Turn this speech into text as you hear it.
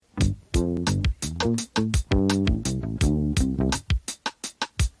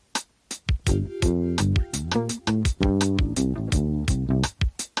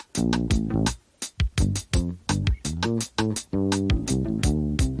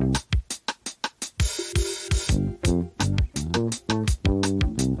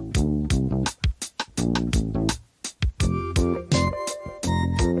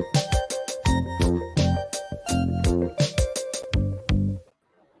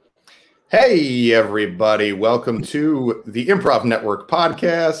Hey, everybody. Welcome to the Improv Network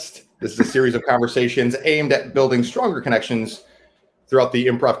podcast. This is a series of conversations aimed at building stronger connections throughout the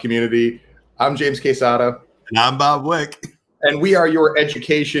improv community. I'm James Quesada. And I'm Bob Wick. And we are your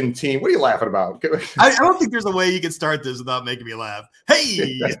education team. What are you laughing about? I don't think there's a way you can start this without making me laugh.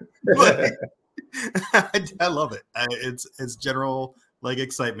 Hey! I love it. It's general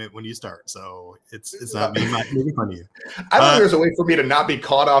excitement when you start. So it's not me making fun of you. I don't think there's a way for me to not be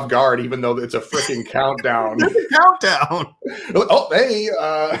caught off guard, even though it's a freaking countdown. Countdown. Oh, hey.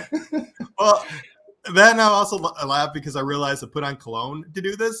 Well, then I also laugh because I realized I put on cologne to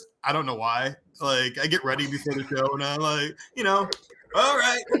do this. I don't know why. I get ready before the show and I'm all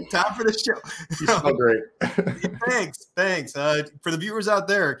right, time for the show. You smell great. Thanks. For the viewers out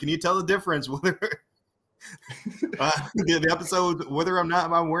there, can you tell the difference whether the episode, whether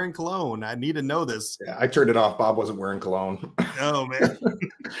I'm wearing cologne? I need to know this. Yeah, I turned it off. Bob wasn't wearing cologne. Oh man.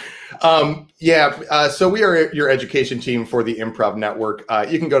 So we are your education team for the Improv Network.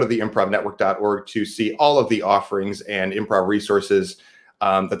 You can go to theimprovnetwork.org to see all of the offerings and improv resources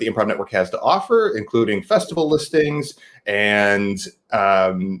that the Improv Network has to offer, including festival listings and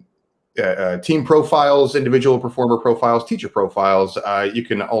team profiles, individual performer profiles, teacher profiles. You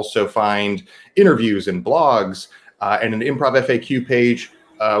can also find interviews and blogs and an improv FAQ page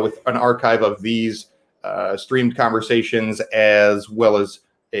with an archive of these streamed conversations, as well as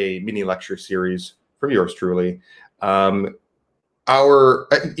a mini lecture series from yours truly. You know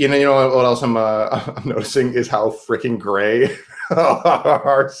what else I'm noticing is how freaking gray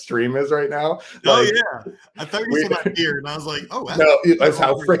our stream is right now. Yeah, I thought you said my beard, and I was like, "Oh, that's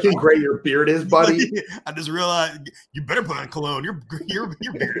how freaking gray your beard is, buddy." I just realized you better put on cologne. Your beard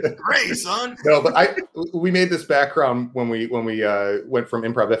is gray, son. No, but we made this background when we went from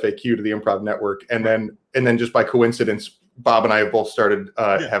Improv FAQ to the Improv Network, and then just by coincidence, Bob and I have both started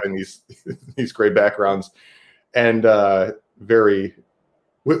having these gray backgrounds, and we'll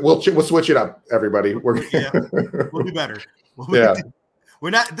switch it up, everybody. We'll be better.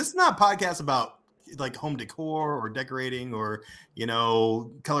 We're not. This is not a podcast about home decor or decorating or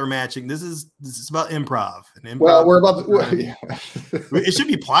color matching. This is about improv. And improv. Well, we're about. It should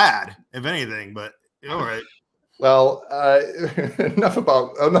be plaid, if anything. But all right. Well, enough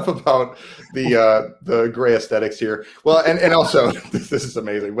about the gray aesthetics here. Well, and also this is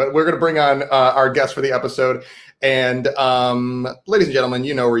amazing. But we're going to bring on our guest for the episode. And ladies and gentlemen,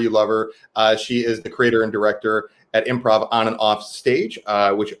 you know her, you love her. She is the creator and director at Improv On and Off Stage,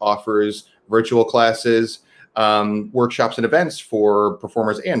 which offers virtual classes, workshops, and events for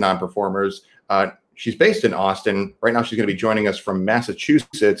performers and non-performers. She's based in Austin. Right now, she's going to be joining us from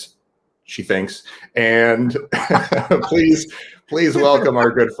Massachusetts, she thinks. And please welcome our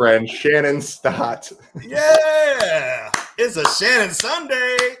good friend, Shannon Stott. Yeah! It's a Shannon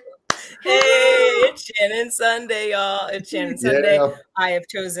Sunday! Hey, it's Shannon Sunday, y'all. It's Shannon Sunday. Yeah. I have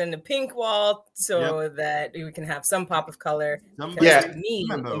chosen the pink wall so that we can have some pop of color. To me,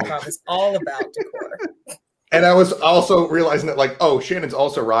 improv is all about decor. And I was also realizing that, Shannon's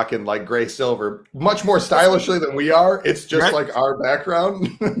also rocking gray silver, much more stylishly than we are. It's just our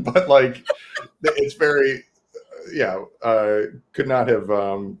background, but it's very, could not have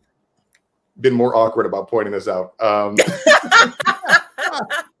been more awkward about pointing this out.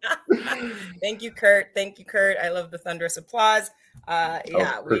 Thank you, Kurt. I love the thunderous applause. We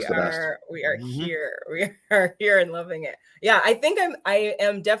are here. We are here and loving it. Yeah, I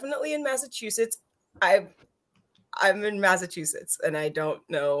am definitely in Massachusetts. I'm in Massachusetts, and I don't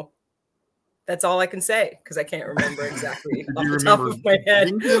know. That's all I can say because I can't remember exactly off the top of my head.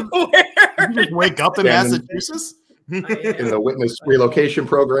 You just wake up in Massachusetts? In the witness relocation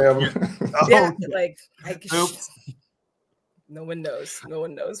program. No one knows. No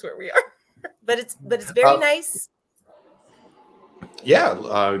one knows where we are. But it's very nice.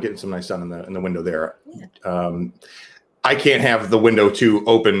 Yeah, getting some nice sun in the window there. Yeah. I can't have the window too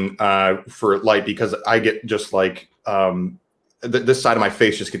open for light because I get just this side of my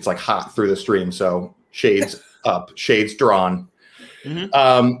face just gets hot through the stream. So shades up, shades drawn.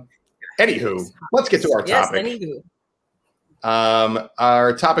 Mm-hmm. Anywho, let's get to our topic. Yes, anywho.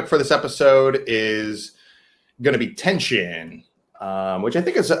 Our topic for this episode is going to be tension, which I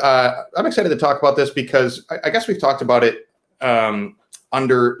think is I'm excited to talk about this because I guess we've talked about it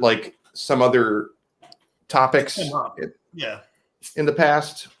under some other topics in the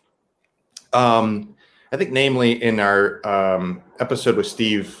past. I think namely in our episode with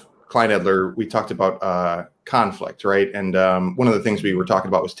Steve Kleinedler, we talked about conflict, right? And one of the things we were talking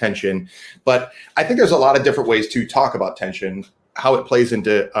about was tension. But I think there's a lot of different ways to talk about tension how it plays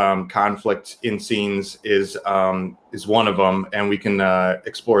into conflict in scenes is one of them, and we can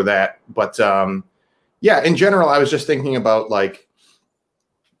explore that. But yeah, in general, I was just thinking about like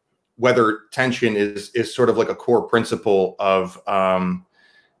whether tension is sort of like a core principle of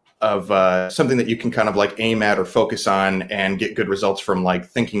something that you can kind of like aim at or focus on and get good results from, like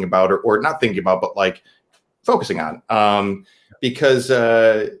thinking about or not thinking about, but like focusing on. Because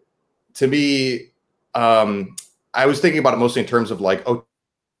to me, I was thinking about it mostly in terms of like,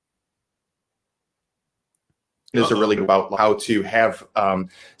 is a really about how to have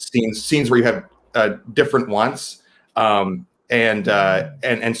scenes where you have different wants, and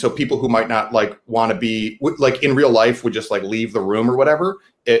so people who might not like want to be like in real life would just like leave the room or whatever.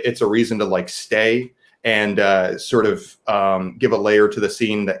 It's a reason to like stay and sort of give a layer to the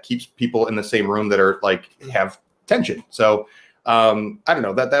scene that keeps people in the same room that are like have tension. So I don't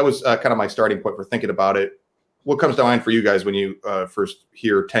know, that was kind of my starting point for thinking about it. What comes to mind for you guys when you first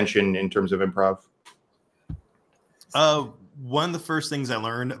hear tension in terms of improv? One of the first things I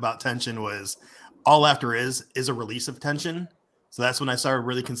learned about tension was all laughter is a release of tension. So that's when I started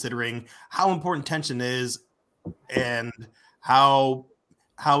really considering how important tension is, and how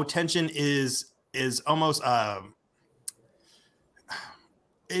tension is almost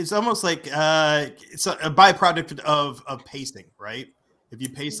it's almost like it's a byproduct of pacing, right? If you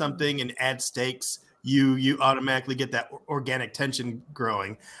pace something and add stakes, you automatically get that organic tension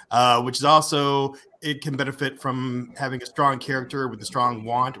growing, which is also, it can benefit from having a strong character with a strong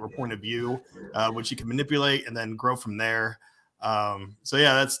want or point of view, which you can manipulate and then grow from there. So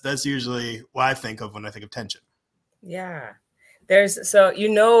yeah, that's usually what I think of when I think of tension. Yeah. There's, so you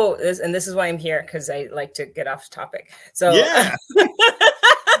know this, and this is why I'm here, because I like to get off topic. So yeah. But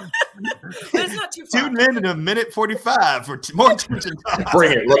it's not too far. Tune in a minute 45 for more tension talks.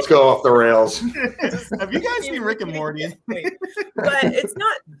 Bring it. Let's go off the rails. Have you guys seen Rick and Morty? But it's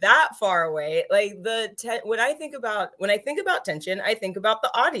not that far away. Like when I think about tension, I think about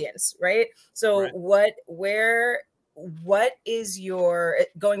the audience, right? So right. What is your,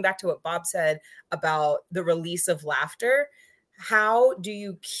 going back to what Bob said about the release of laughter, how do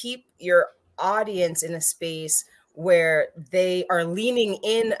you keep your audience in a space where they are leaning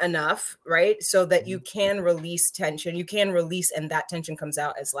in enough, right? So that you can release tension, and that tension comes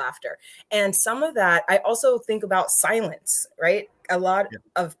out as laughter. And some of that, I also think about silence, right? A lot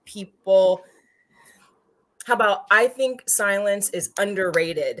of people, I think silence is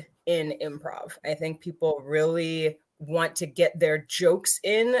underrated in improv. I think people really want to get their jokes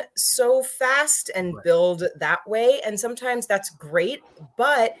in so fast and build that way. And sometimes that's great,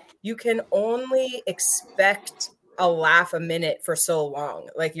 but you can only expect a laugh a minute for so long.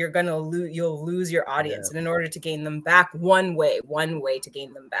 Like you'll lose your audience. And in order to gain them back, one way to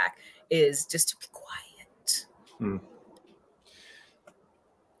gain them back is just to be quiet.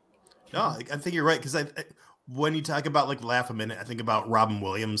 No, I think you're right. Because when you talk about like laugh a minute, I think about Robin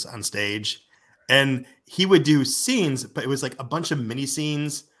Williams on stage, and he would do scenes, but it was like a bunch of mini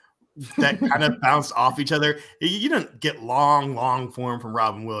scenes that kind of bounced off each other. You didn't get long form from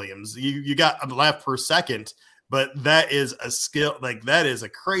Robin Williams. You got a laugh per second, but that is a skill. Like that is a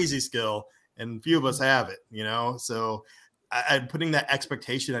crazy skill, and few of us have it, you know? So I putting that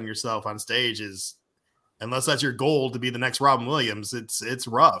expectation on yourself on stage is, unless that's your goal to be the next Robin Williams, it's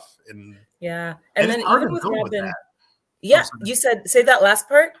rough. And yeah. And then even with Robin, you say that last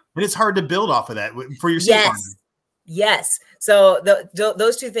part. And it's hard to build off of that for yourself. Yes. So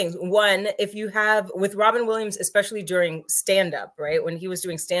those two things. One, if you have with Robin Williams, especially during stand-up, right? When he was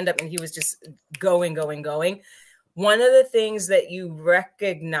doing stand-up and he was just going. One of the things that you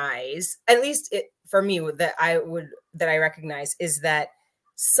recognize, at least for me, that I recognize, is that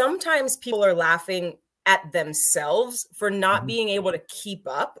sometimes people are laughing at themselves for not being able to keep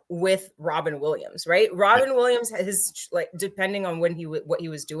up with Robin Williams, right? Robin Williams has, like, depending on what he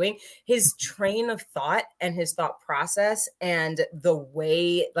was doing, his train of thought and his thought process and the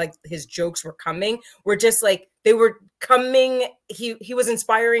way like his jokes were coming were just like, they were coming. He was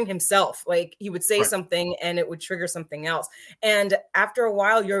inspiring himself. Like he would say something and it would trigger something else. And after a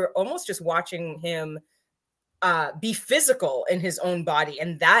while, you're almost just watching him be physical in his own body,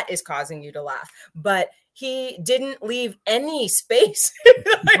 and that is causing you to laugh. But he didn't leave any space.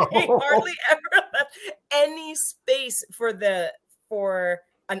 Like, he hardly ever left any space for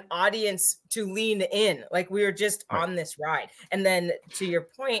an audience to lean in. Like we were just on this ride. And then to your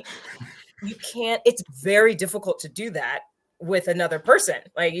point, it's very difficult to do that with another person.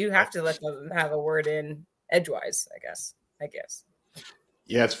 Like you have to let them have a word in edgewise, I guess.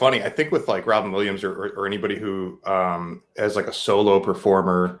 Yeah, it's funny. I think with like Robin Williams or anybody who as like a solo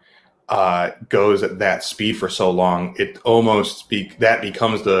performer, goes at that speed for so long, it almost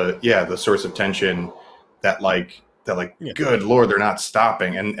becomes the source of tension that good Lord, they're not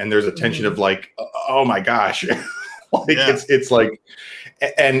stopping. And there's a tension of like, oh my gosh. It's like,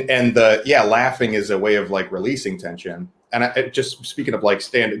 and laughing is a way of like releasing tension. And I just speaking of like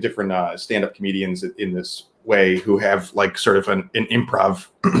different stand-up comedians in this way who have like sort of an improv,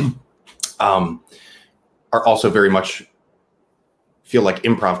 are also very much feel like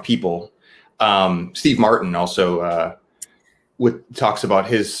improv people. Steve Martin also talks about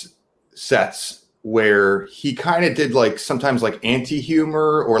his sets where he kind of did like sometimes like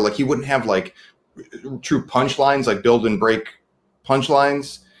anti-humor, or like he wouldn't have like true punchlines, like build and break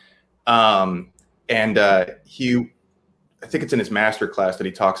punchlines. I think it's in his master class that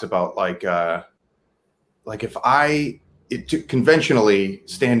he talks about like if conventionally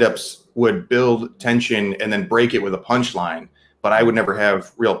stand-ups would build tension and then break it with a punchline, but I would never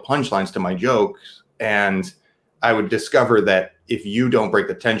have real punchlines to my jokes. And I would discover that if you don't break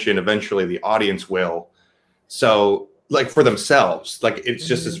the tension, eventually the audience will. So like for themselves, like it's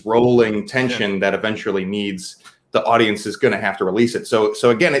just this rolling tension that eventually needs, the audience is going to have to release it. So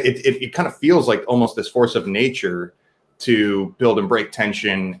again, it kind of feels like almost this force of nature to build and break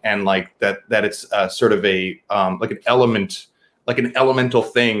tension, and like that it's sort of a like an element, like an elemental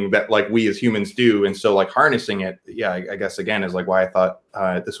thing that like we as humans do. And so like harnessing it, I guess again is like why I thought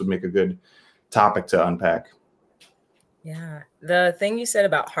this would make a good topic to unpack. Yeah, the thing you said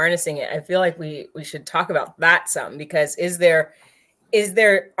about harnessing it, I feel like we should talk about that some, because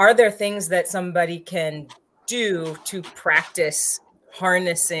are there things that somebody can do to practice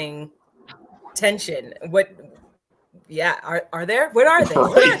harnessing tension? Are there? What are they? Right,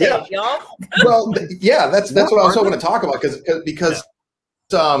 what are they, y'all? Well, that's what I was hoping to talk about, because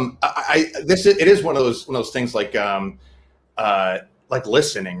it is one of those things like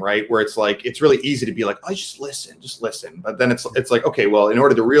listening, right? Where it's like, it's really easy to be like, oh, just listen. But then it's like, okay, well, in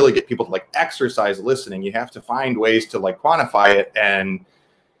order to really get people to like exercise listening, you have to find ways to like quantify it. And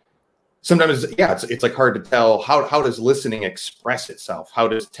sometimes, it's like hard to tell how does listening express itself? How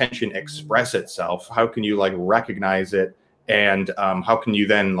does tension express itself? How can you like recognize it? And how can you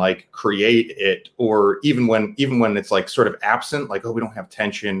then like create it? Or even when it's like sort of absent, like, oh, we don't have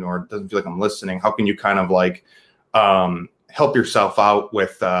tension, or it doesn't feel like I'm listening. How can you kind of like help yourself out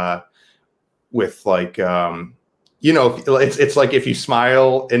with like, it's like if you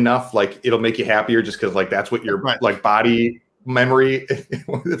smile enough, like it'll make you happier just because like that's what your like body memory.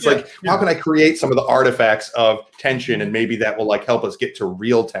 It's how can I create some of the artifacts of tension, and maybe that will like help us get to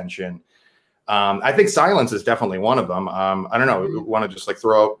real tension. I think silence is definitely one of them. I don't know. Want to just like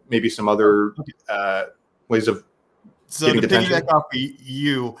throw out maybe some other ways of getting to attention? piggyback off of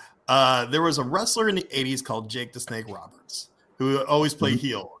you, there was a wrestler in the 80s called Jake the Snake Roberts, who always played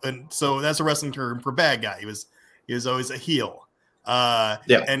heel, and so that's a wrestling term for bad guy. He was always a heel.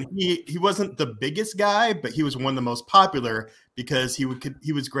 And he wasn't the biggest guy, but he was one of the most popular because he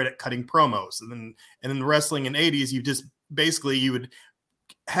was great at cutting promos. And in wrestling in the 80s, you would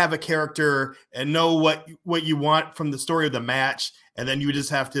have a character and know what you want from the story of the match, and then you would just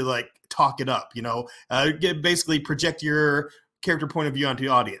have to like talk it up, basically project your character point of view onto the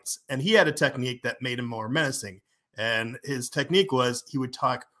audience. And he had a technique that made him more menacing, and his technique was he would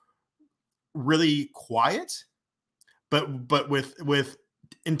talk really quiet, but with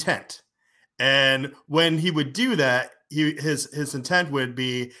intent. And when he would do that, his intent would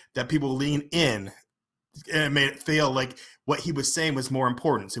be that people lean in, and it made it feel like what he was saying was more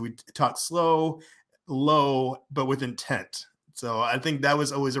important. So we talk slow, low, but with intent. So I think that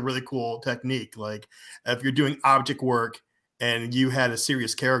was always a really cool technique. Like if you're doing object work and you had a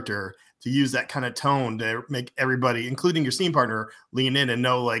serious character, to use that kind of tone to make everybody, including your scene partner, lean in and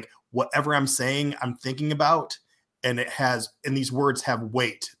know like whatever I'm saying, I'm thinking about. And these words have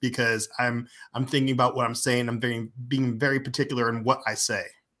weight because I'm thinking about what I'm saying. I'm being very particular in what I say.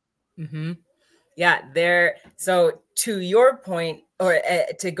 Mm-hmm. Yeah, so to your point, or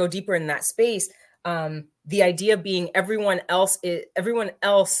to go deeper in that space, the idea being everyone else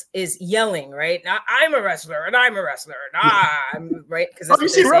is yelling, right? Now, I'm a wrestler, and I'm a wrestler, and I'm right because that's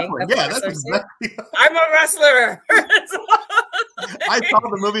what they're saying. That's exactly. I'm a wrestler. I saw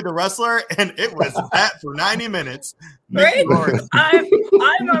the movie The Wrestler, and it was that for 90 minutes. Right?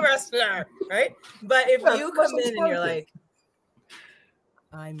 I'm a wrestler, right? But if you come in and you're like,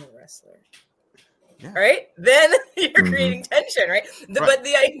 I'm a wrestler. Yeah. Right, then you're creating tension, right? But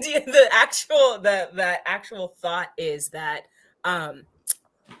the idea, the actual thought is that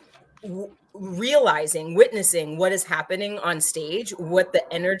witnessing what is happening on stage, what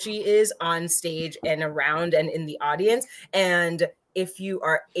the energy is on stage and around and in the audience, and if you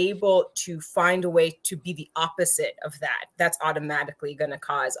are able to find a way to be the opposite of that, that's automatically going to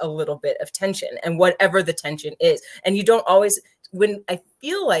cause a little bit of tension, and whatever the tension is. And you don't always, when I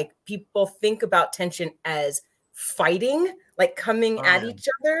feel like people think about tension as fighting, like coming at each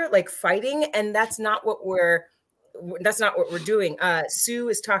other, like fighting. And that's not what we're doing. Sue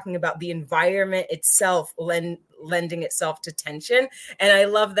is talking about the environment itself lending itself to tension. And I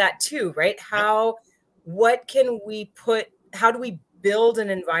love that too, right? How do we build an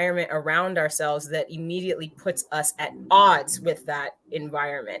environment around ourselves that immediately puts us at odds with that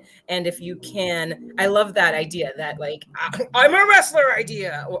environment? And if you can, I love that idea that like, I'm a wrestler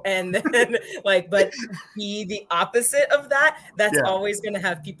idea. And then like, but be the opposite of that. That's always going to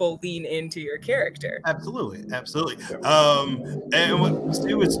have people lean into your character. Absolutely. And what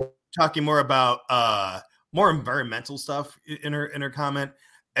Stu was talking more about, more environmental stuff in her comment.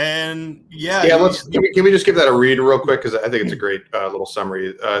 And can we just give that a read real quick, because I think it's a great little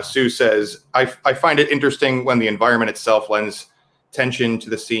summary. Sue says, I find it interesting when the environment itself lends tension to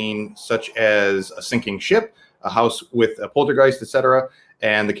the scene, such as a sinking ship, a house with a poltergeist, etc.,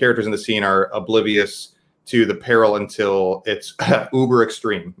 and the characters in the scene are oblivious to the peril until it's uber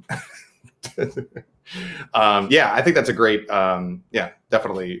extreme. I think that's a great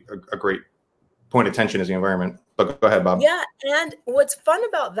definitely a great point of tension is the environment. But go ahead, Bob. Yeah, and what's fun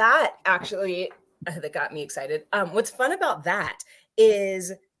about that, actually, that got me excited. What's fun about that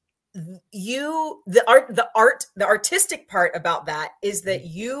is the artistic part about that is that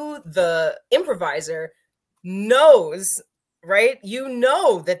you, the improviser, knows, right? You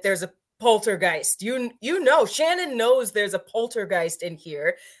know that there's a poltergeist. You know, Shannon knows there's a poltergeist in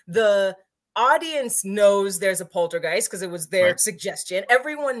here. The audience knows there's a poltergeist because it was their suggestion.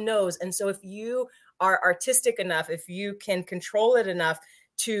 Everyone knows. And so if you are artistic enough, if you can control it enough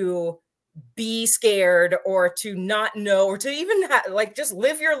to be scared or to not know, or to even just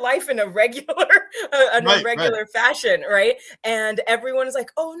live your life in a regular fashion, right? And everyone is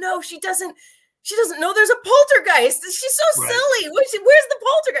like, oh no, she doesn't know there's a poltergeist. She's so silly. Where's the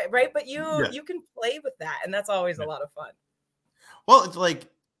poltergeist, right? But you can play with that, and that's always a lot of fun. Well, it's like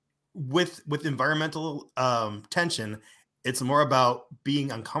with environmental tension, it's more about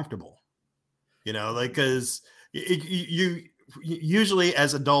being uncomfortable. You know, like, because you usually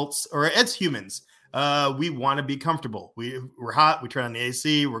as adults or as humans, we want to be comfortable. We're hot, we turn on the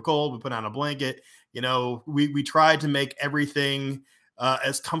AC. We're cold, we put on a blanket. You know, we try to make everything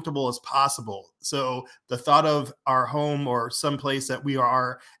as comfortable as possible. So the thought of our home or someplace that we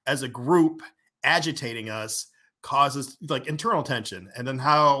are as a group agitating us causes like internal tension. And then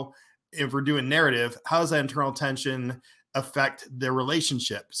if we're doing narrative, how does that internal tension affect their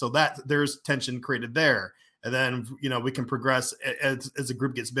relationship, so that there's tension created there? And then, you know, we can progress as the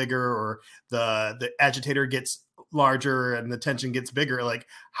group gets bigger, or the agitator gets larger and the tension gets bigger. Like,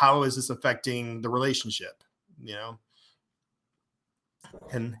 how is this affecting the relationship, you know?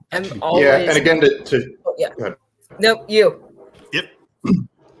 And always, and again to go ahead. Nope, you. Yep.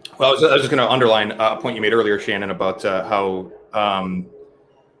 Well, I was just going to underline a point you made earlier, Shannon, about how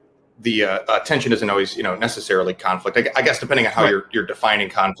the tension isn't always, necessarily conflict. I guess depending on how you're defining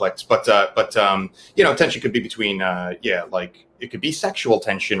conflicts, but tension could be between, like it could be sexual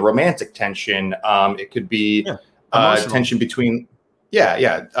tension, romantic tension. It could be tension between,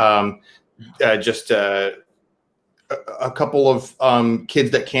 just a couple of kids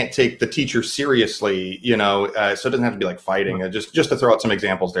that can't take the teacher seriously, so it doesn't have to be like fighting. Just to throw out some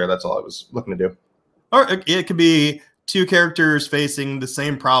examples there. That's all I was looking to do. Or it could be two characters facing the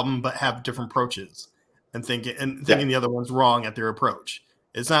same problem but have different approaches, and thinking the other one's wrong at their approach.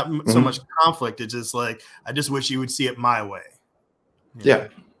 It's not so much conflict. It's just like, I just wish you would see it my way. Yeah.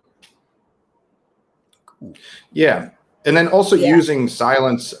 Cool. Yeah. And then also using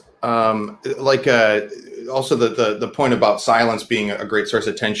silence, also the point about silence being a great source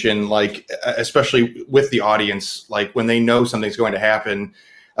of tension, like especially with the audience, like when they know something's going to happen.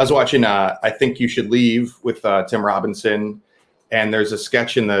 I was watching I Think You Should Leave with Tim Robinson, and there's a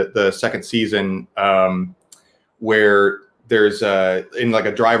sketch in the second season where there's in like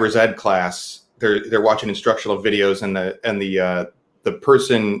a driver's ed class, they're watching instructional videos, and the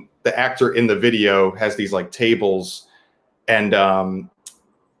actor in the video has these like tables, and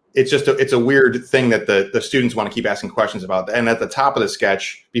it's a weird thing that the students want to keep asking questions about. And at the top of the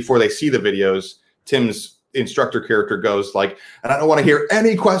sketch, before they see the videos, Tim's instructor character goes like, and I don't want to hear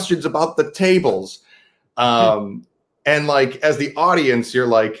any questions about the tables. And like, as the audience, you're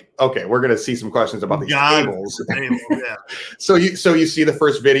like, okay, we're going to see some questions about these tables. Yeah. So you see the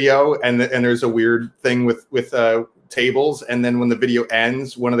first video, and there's a weird thing with tables. And then when the video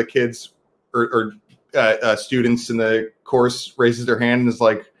ends, one of the kids or students in the course raises their hand and is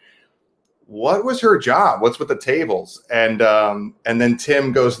like, what was her job? What's with the tables? And then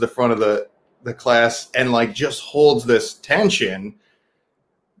Tim goes to the front of the class and like just holds this tension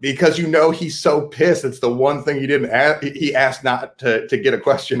because he's so pissed. It's the one thing he asked not to get a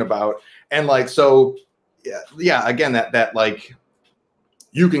question about. And like, so yeah, again, that like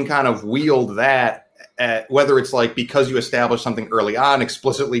you can kind of wield that whether it's like because you established something early on,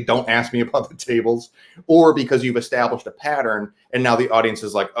 explicitly don't ask me about the tables, or because you've established a pattern and now the audience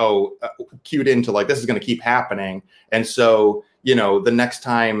is like, cued into like, this is going to keep happening. And so, the next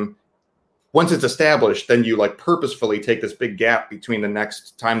time, once it's established, then you like purposefully take this big gap between the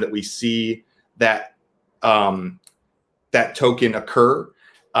next time that we see that, that token occur.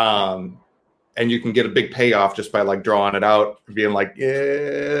 And you can get a big payoff just by like drawing it out, being like,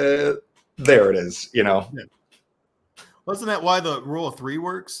 yeah, there it is, Yeah. Wasn't that why the rule of 3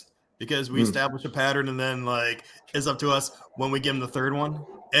 works? Because we establish a pattern and then like it's up to us when we give them the third one.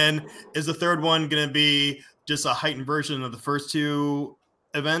 And is the third one going to be just a heightened version of the first 2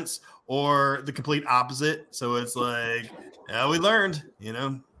 events or the complete opposite? So it's like, we learned,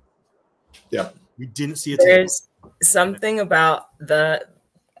 Yeah. We didn't see it. There's something about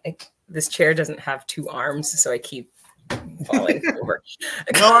this chair doesn't have 2 arms, so I keep falling over.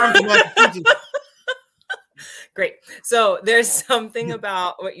 No arms. Great. So there's something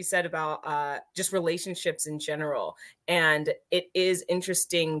about what you said about just relationships in general. And it is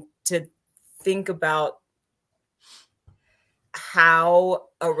interesting to think about how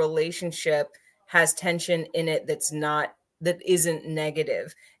a relationship has tension in it that isn't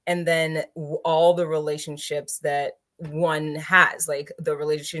negative. And then all the relationships that one has, like the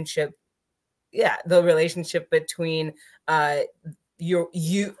relationship between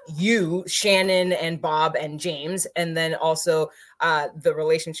you, Shannon and Bob and James, and then also the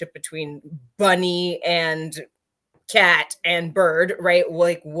relationship between Bunny and Cat and Bird, right?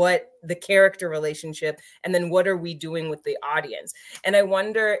 Like what the character relationship, and then what are we doing with the audience? And I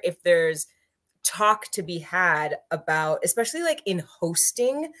wonder if there's talk to be had about, especially like in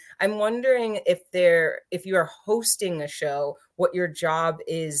hosting. I'm wondering if you are hosting a show, what your job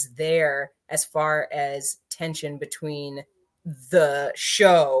is there as far as tension between the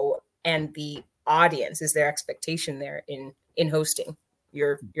show and the audience. Is there expectation there in hosting?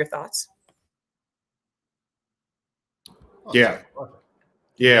 Your thoughts? Yeah,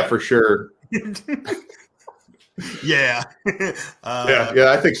 for sure. Yeah.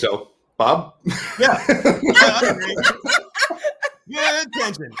 I think so. Bob? Yeah. I agree. Good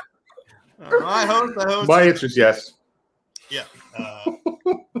attention. I host. My answer is yes. Yeah.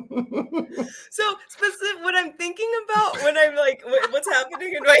 So specific, what I'm thinking about when I'm like, what's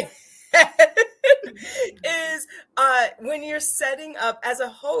happening in my head is when you're setting up as a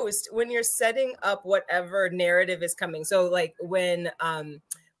host, when you're setting up whatever narrative is coming. So like when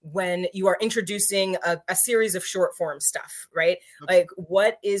you are introducing a series of short form stuff, right? Okay. Like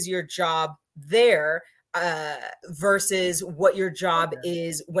what is your job there versus what your job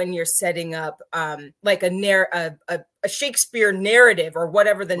is when you're setting up like a Shakespeare narrative or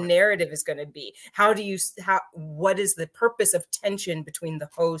whatever the narrative is going to be. What is the purpose of tension between the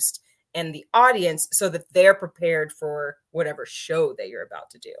host and the audience so that they're prepared for whatever show that you're about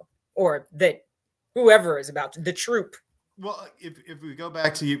to do, or that whoever is about to, the troupe. Well, if we go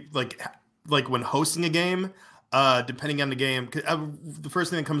back to like when hosting a game, depending on the game, the first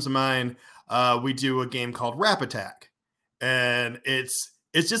thing that comes to mind, we do a game called Rap Attack, and it's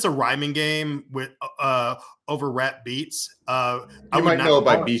just a rhyming game with over rap beats. You might know it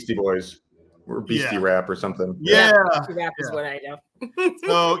by Beastie Boys or Beastie Rap or something. Yeah, Beastie Rap is what I know.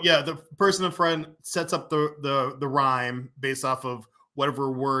 So yeah, the person in front sets up the rhyme based off of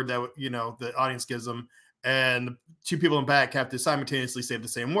whatever word that the audience gives them, and 2 people in back have to simultaneously say the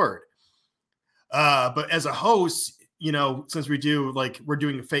same word. But as a host, since we're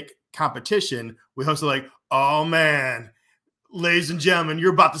doing a fake competition, we host it like, oh man, ladies and gentlemen,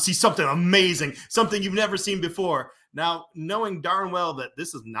 you're about to see something amazing, something you've never seen before. Now, knowing darn well that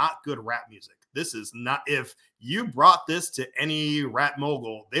this is not good rap music. This is not, if you brought this to any rap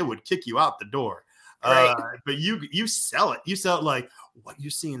mogul, they would kick you out the door. Right. But you sell it. You sell it like, what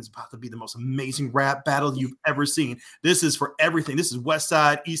you're seeing is about to be the most amazing rap battle you've ever seen. This is for everything. This is West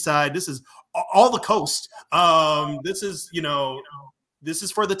Side, East Side. This is all the coast. This is, this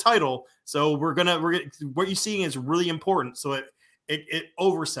is for the title. So we're gonna what you're seeing is really important. So it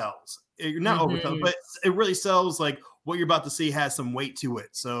oversells. You're not overselling, but it really sells like what you're about to see has some weight to it.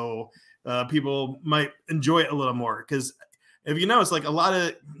 So people might enjoy it a little more, because if you notice, like a lot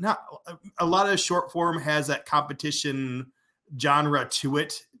of short form has that competition genre to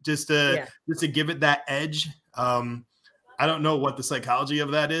it, just to give it that edge. I don't know what the psychology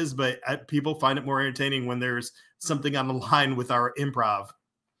of that is, but people find it more entertaining when there's something on the line with our improv,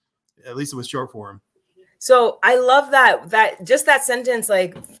 at least it was short form. So I love that just that sentence,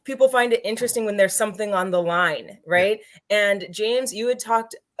 like people find it interesting when there's something on the line, right? Yeah. And James, you had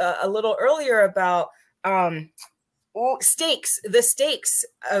talked a little earlier about stakes, the stakes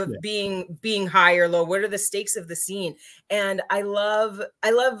of being high or low. What are the stakes of the scene? And I love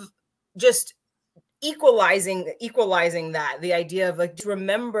just equalizing that, the idea of like,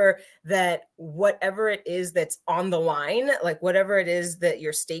 remember that whatever it is that's on the line, like whatever it is that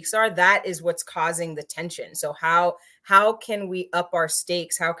your stakes are, that is what's causing the tension. So how can we up our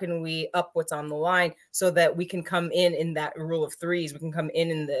stakes? How can we up what's on the line so that we can come in that rule of threes? We can come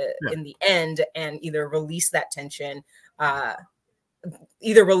in the end and either release that tension,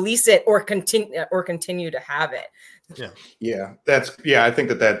 either release it or continue to have it. I think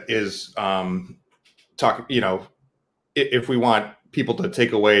that is if we want people to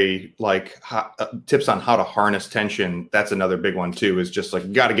take away like tips on how to harness tension, that's another big one too, is just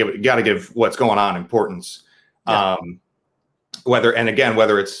like got to give what's going on importance. Whether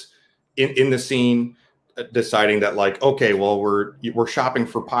it's in the scene, deciding that like, okay, well, we're shopping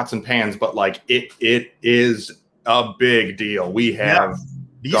for pots and pans, but like it is a big deal. We have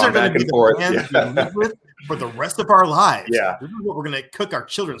these are going to be the pans we live with for the rest of our lives. Yeah, this is what we're going to cook our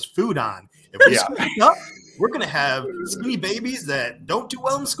children's food on. If we screw it up, we're going to have skinny babies that don't do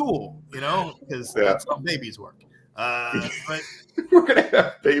well in school, because that's how babies work. But we're going to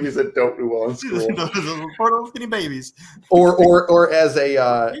have babies that don't do well in school. Those skinny babies. Or as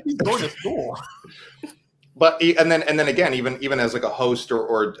a babies going to school. But and then again, even as like a host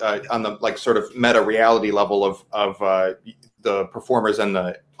or on the like sort of meta reality level of the performers and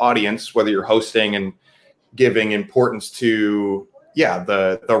the audience, whether you're hosting and giving importance to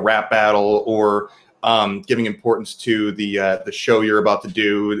the rap battle or giving importance to the show you're about to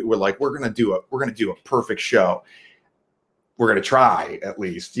do. We're gonna do a perfect show. We're gonna try at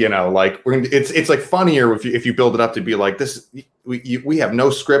least, it's like funnier if you build it up to be like this. We have no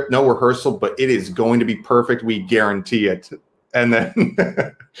script, no rehearsal, but it is going to be perfect. We guarantee it. And then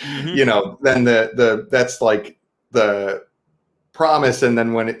then that's like the promise. And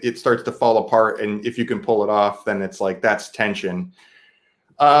then when it starts to fall apart, and if you can pull it off, then it's like that's tension.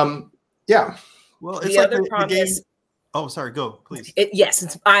 Well, it's the like other promise. Oh, sorry. Go, please.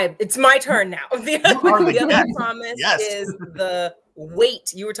 It's my turn now. The other promise is the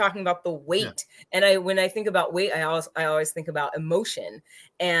weight. You were talking about the weight, and when I think about weight, I always think about emotion.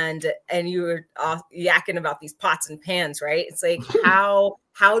 And you were yakking about these pots and pans, right? It's like how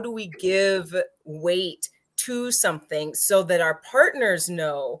do we give weight to something so that our partners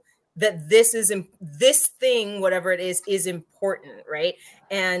know that this thing, whatever it is important, right?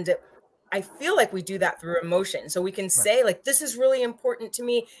 And I feel like we do that through emotion. So we can say like, this is really important to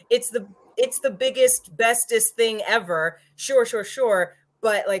me. It's the biggest, bestest thing ever. Sure.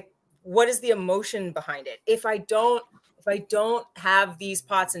 But like, what is the emotion behind it? If I don't have these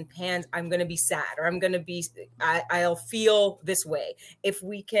pots and pans, I'm going to be sad, or I'll feel this way. If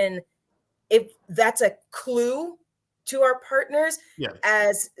that's a clue to our partners,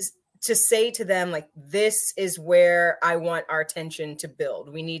 as to say to them, like, this is where I want our tension to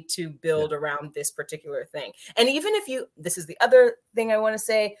build. We need to build around this particular thing. And even if this is the other thing I want to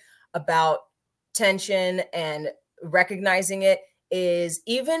say about tension and recognizing it, is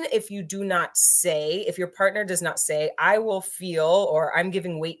even if you do not say, if your partner does not say, I will feel, or I'm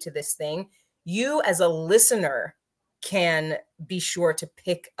giving weight to this thing, you as a listener can be sure to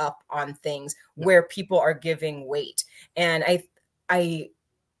pick up on things where people are giving weight. And I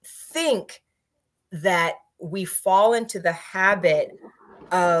think that we fall into the habit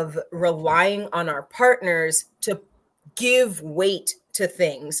of relying on our partners to give weight to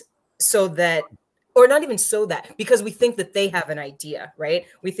things so that, or not even so that, because we think that they have an idea, right?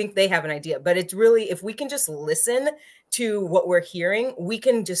 We think they have an idea, but it's really, if we can just listen to what we're hearing, we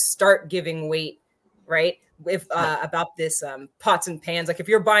can just start giving weight, right? About this pots and pans. Like if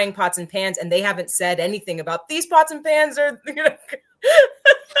you're buying pots and pans and they haven't said anything about these pots and pans are either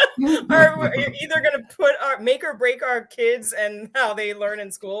going to make or break our kids and how they learn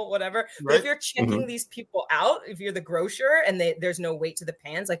in school, whatever. Right. But if you're checking these people out, if you're the grocer and there's no weight to the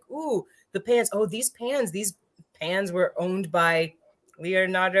pans, like, ooh, the pans. Oh, these pans were owned by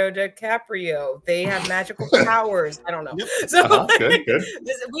Leonardo DiCaprio. They have magical powers. I don't know. Yep. So good.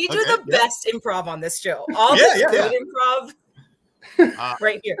 We do the best improv on this show. All this good improv.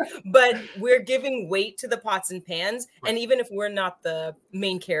 right here. But we're giving weight to the pots and pans. Right. And even if we're not the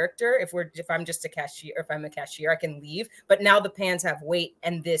main character, if I'm just a cashier, if I'm a cashier, I can leave. But now the pans have weight,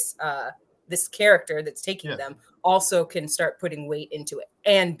 and this character that's taking them also can start putting weight into it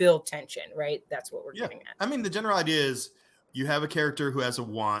and build tension, right? That's what we're getting at. I mean, the general idea is you have a character who has a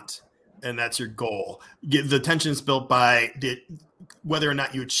want, and that's your goal. The tension is built by whether or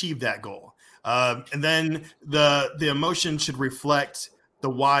not you achieve that goal. And then the emotion should reflect the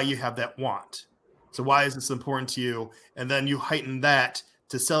why you have that want. So why is this important to you? And then you heighten that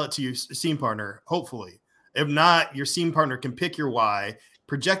to sell it to your scene partner, hopefully. If not, your scene partner can pick your why,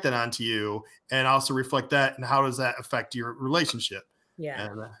 project that onto you, and also reflect that. And how does that affect your relationship? Yeah.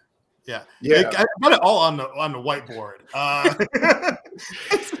 And, I got it all on the whiteboard.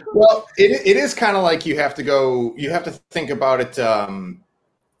 Well, it is kind of like you have to think about it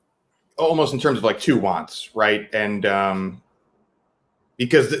almost in terms of like two wants, right? And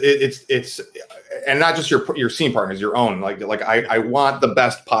because it's and not just your scene partners, your own. Like I want the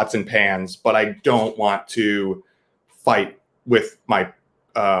best pots and pans, but I don't want to fight with my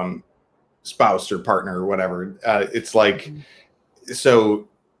spouse or partner or whatever. It's like, so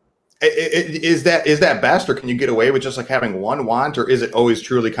is that best, or can you get away with just like having one want, or is it always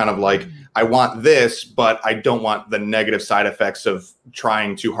truly kind of like, I want this, but I don't want the negative side effects of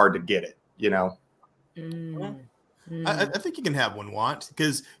trying too hard to get it, you know? I think you can have one want,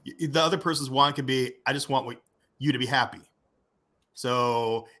 because the other person's want could be, I just want you to be happy.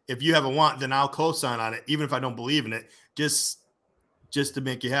 So if you have a want, then I'll co-sign on it, even if I don't believe in it, just to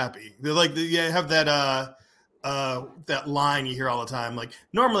make you happy. They're like, you have that line you hear all the time, like,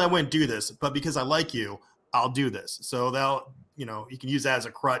 normally I wouldn't do this, but because I like you, I'll do this. So you can use that as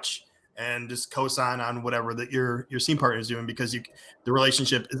a crutch and just co-sign on whatever that your scene partner is doing, because the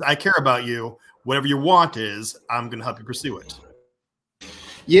relationship is, I care about you. Whatever your want is, I'm going to help you pursue it.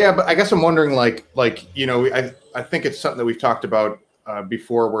 Yeah, but I guess I'm wondering, like I think it's something that we've talked about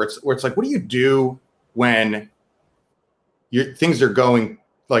before, where it's like, what do you do when things are going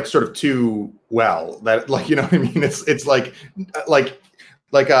like sort of too well, that, like, you know what I mean? It's like,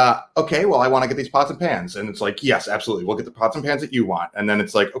 okay, well, I want to get these pots and pans. And it's like, yes, absolutely. We'll get the pots and pans that you want. And then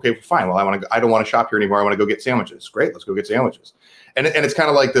it's like, okay, fine. Well, I don't want to shop here anymore. I want to go get sandwiches. Great. Let's go get sandwiches. And it's kind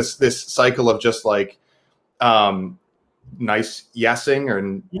of like this cycle of just like, nice yesing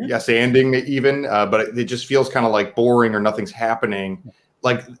or yes-anding even. But it just feels kind of like boring, or nothing's happening.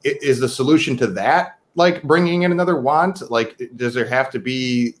 Like, is the solution to that like bringing in another want? Like, does there have to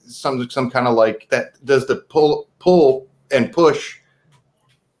be some kind of like that? Does the pull and push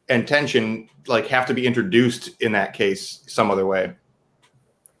and tension like have to be introduced in that case some other way?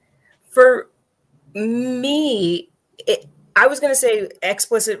 For me, I was going to say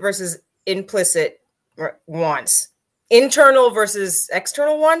explicit versus implicit wants. Internal versus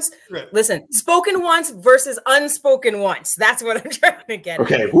external wants. Right. Listen, spoken wants versus unspoken wants. That's what I'm trying to get.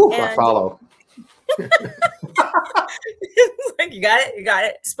 Okay, I follow. Like, you got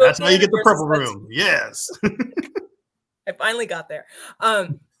it. Spoken. That's how you get the purple room. Yes. I finally got there.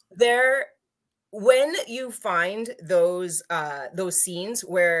 When you find those scenes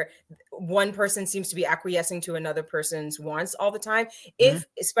where one person seems to be acquiescing to another person's wants all the time, if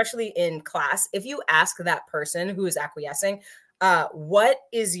especially in class, if you ask that person who is acquiescing, what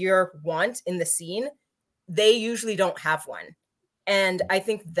is your want in the scene, they usually don't have one. And I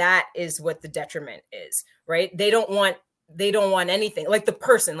think that is what the detriment is, right? They don't want anything. Like the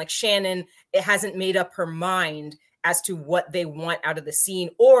person, like Shannon, it hasn't made up her mind as to what they want out of the scene,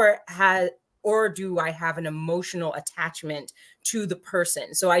 or do I have an emotional attachment to the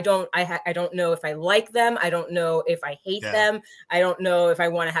person? So I don't know if I like them. I don't know if I hate them. I don't know if I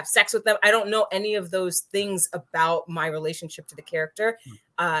want to have sex with them. I don't know any of those things about my relationship to the character.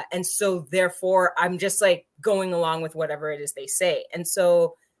 And so therefore I'm just like going along with whatever it is they say. And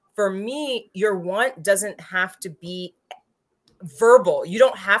so for me, your want doesn't have to be verbal. You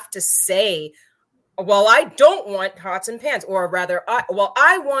don't have to say, well, I don't want pots and pans, or rather, I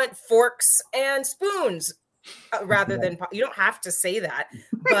want forks and spoons, rather than you don't have to say that,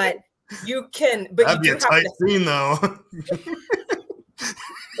 but you can. But that'd be a tight scene, though.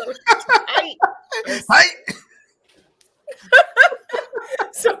 So tight.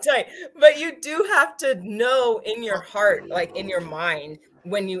 So tight. But you do have to know in your heart, like in your mind,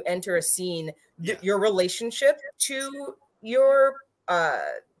 when you enter a scene, your relationship to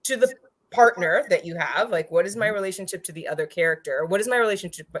the partner that you have, like, what is my relationship to the other character? What is my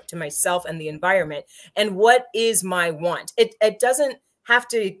relationship to myself and the environment? And what is my want? It doesn't have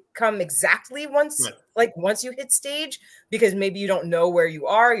to come exactly once you hit stage, because maybe you don't know where you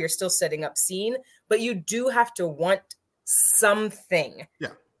are. You're still setting up scene, but you do have to want something. Yeah.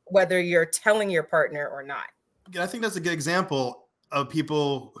 Whether you're telling your partner or not. I think that's a good example of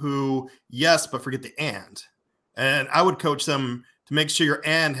people who, yes, but forget the and. And I would coach them to make sure your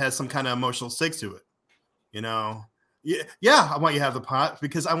and has some kind of emotional stakes to it. You know, yeah, I want you to have the pot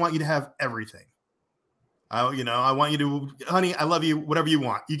because I want you to have everything. I want you to, honey, I love you, whatever you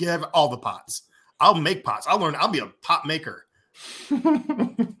want. You can have all the pots. I'll make pots. I'll be a pot maker.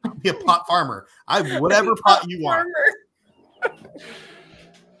 I'll be a pot farmer. Whatever pot you want.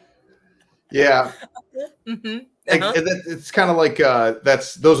 Yeah. Mm-hmm. It's kind of like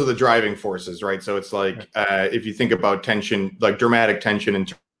those are the driving forces, right? So it's like if you think about tension, like dramatic tension,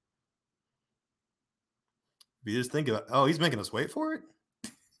 and you just think about, oh, he's making us wait for it.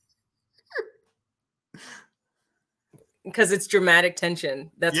 Because it's dramatic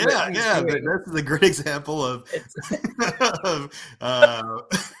tension. That's This is a great example of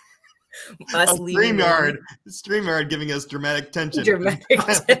us StreamYard giving us dramatic tension.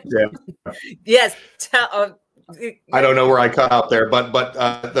 Yes. I don't know where I cut out there, but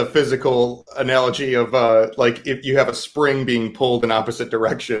the physical analogy of like if you have a spring being pulled in opposite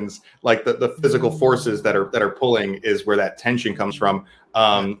directions, like the physical forces that are pulling is where that tension comes from.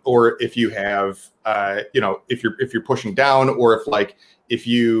 Or if you have if you're pushing down, or if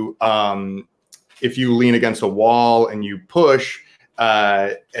you lean against a wall and you push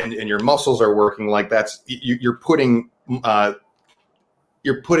and your muscles are working, like that's you're putting a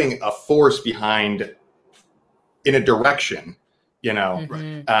force behind in a direction,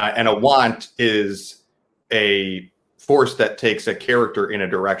 and a want is a force that takes a character in a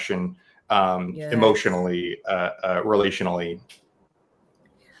direction, emotionally, relationally.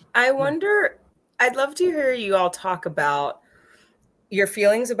 I wonder, I'd love to hear you all talk about your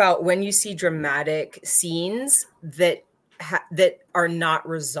feelings about when you see dramatic scenes that are not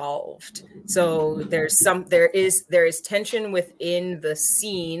resolved. So there is tension within the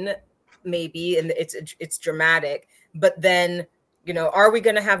scene, maybe, and it's dramatic, but then are we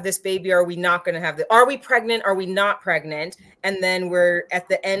going to have this baby? Are we not going to have are we pregnant? Are we not pregnant? And then we're at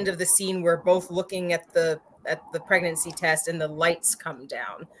the end of the scene, we're both looking at the pregnancy test and the lights come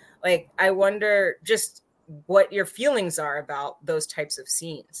down. Like, I wonder just what your feelings are about those types of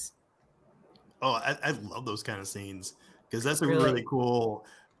scenes. Oh, I love those kind of scenes, because that's really cool.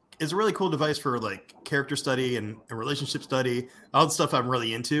 It's a really cool device for like character study and relationship study, all the stuff I'm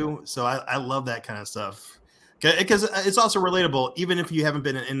really into. So I love that kind of stuff, because it's also relatable. Even if you haven't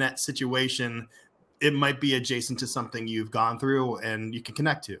been in that situation, it might be adjacent to something you've gone through and you can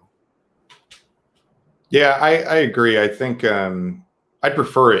connect to. Yeah, I agree. I think I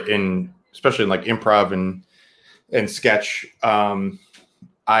prefer it especially in like improv and sketch. I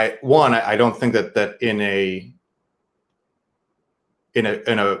don't think that in a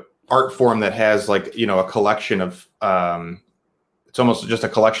art form that has like a collection of it's almost just a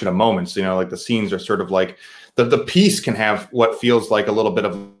collection of moments. Like the scenes are sort of like the piece can have what feels like a little bit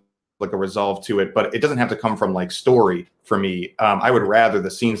of like a resolve to it, but it doesn't have to come from like story for me. I would rather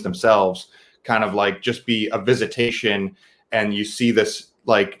the scenes themselves kind of like just be a visitation, and you see this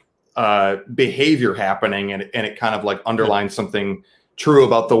like behavior happening, and it kind of like underlines something true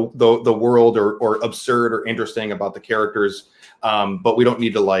about the world, or absurd or interesting about the characters. But we don't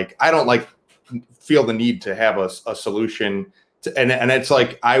need to I don't feel the need to have a solution and it's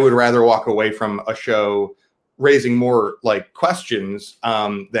like I would rather walk away from a show raising more like questions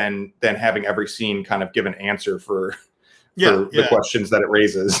than having every scene kind of give an answer for the questions that it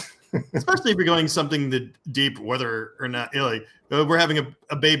raises. Especially if you're going something deep, whether or not we're having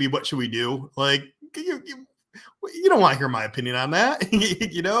a baby, what should we do? Like you don't want to hear my opinion on that.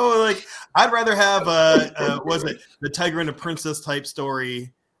 I'd rather have was it the Tiger and the Princess type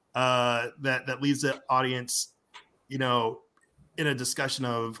story that leaves the audience, in a discussion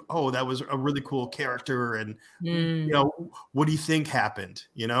of, oh, that was a really cool character, and what do you think happened?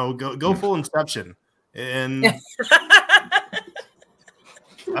 Go full Inception. And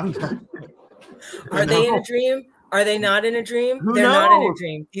are they in a dream? Are they not in a dream? They're knows? Not in a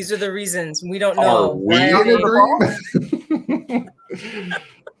dream. These are the reasons we don't know. Are we in a dream?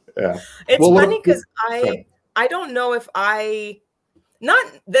 Yeah. It's funny because I don't know if not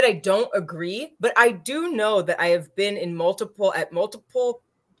that I don't agree, but I do know that I have been at multiple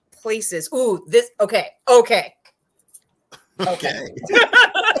places. Ooh, okay.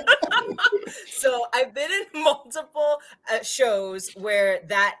 So I've been in multiple shows where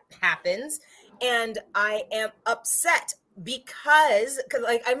that happens, and I am upset because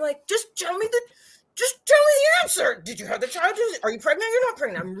I'm like, just tell me the answer. Did you have the child? Are you pregnant? You're not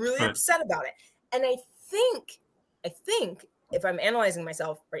pregnant. I'm really upset about it. And I think if I'm analyzing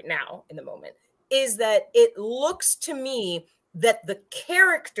myself right now in the moment, is that it looks to me that the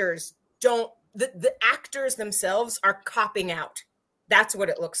characters don't, the actors themselves are copping out. That's what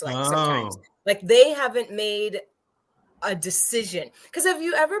it looks like sometimes. Like they haven't made a decision. Because have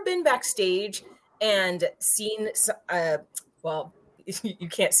you ever been backstage and seen, well, you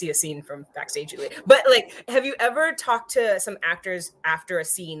can't see a scene from backstage, but like, have you ever talked to some actors after a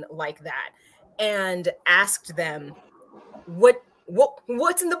scene like that and asked them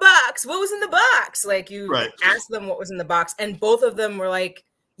what's in the box? What was in the box? Like you asked them what was in the box, and both of them were like,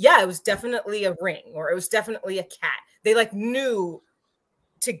 yeah, it was definitely a ring, or it was definitely a cat. They like knew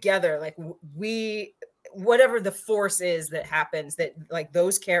together, like whatever the force is that happens, that like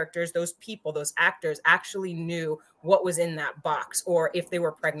those characters, those people, those actors actually knew what was in that box, or if they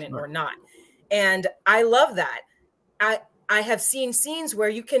were pregnant or not. And I love that. I have seen scenes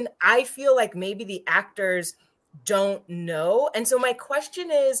where I feel like maybe the actors don't know. And so my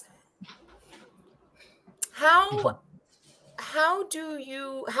question is, how do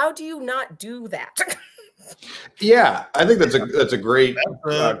you not do that? Yeah, I think that's a great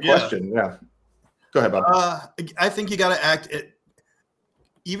question. Yeah. Go ahead, Bob. I think you got to act it,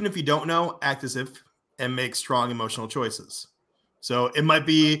 even if you don't know, act as if and make strong emotional choices. So it might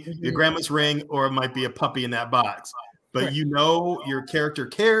be your grandma's ring, or it might be a puppy in that box. But you know your character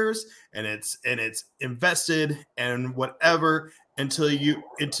cares, and it's invested and whatever until you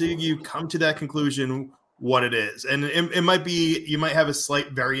come to that conclusion what it is. And it might be, you might have a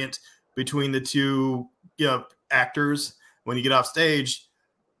slight variant between the two actors when you get off stage,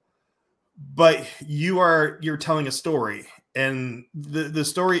 but you're telling a story, and the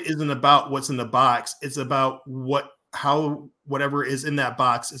story isn't about what's in the box. It's about how whatever is in that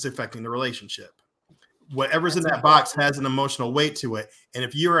box is affecting the relationship. Whatever's in that box has an emotional weight to it. And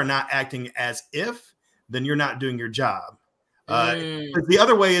if you are not acting as if, then you're not doing your job. The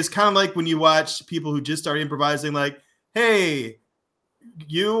other way is kind of like when you watch people who just start improvising, like, hey,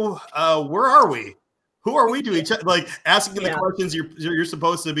 where are we? Who are we to each other? Like asking the questions you're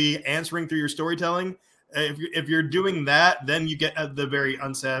supposed to be answering through your storytelling. If you're doing that, then you get the very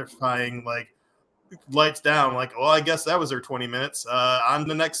unsatisfying, like, lights down, like, well, I guess that was their 20 minutes on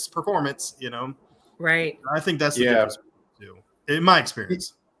the next performance, Right. I think that's the difference too, in my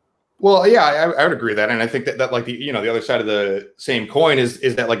experience. Well, yeah, I would agree with that. And I think that like the other side of the same coin is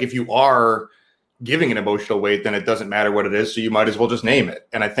that like if you are giving an emotional weight, then it doesn't matter what it is. So you might as well just name it.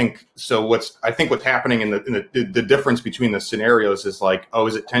 And I think so. What's happening in the difference between the scenarios is like, oh,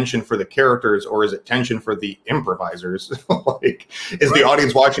 is it tension for the characters or is it tension for the improvisers? Like, is the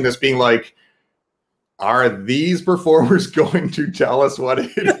audience watching this being like, are these performers going to tell us what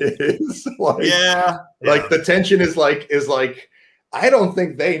it is? Like the tension is like, I don't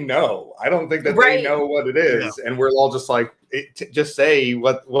think they know. I don't think that they know what it is. Yeah. And we're all just like, just say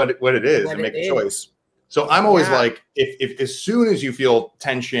what it is and make a choice. So I'm always like, if as soon as you feel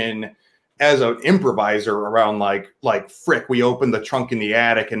tension as an improviser around like frick, we opened the trunk in the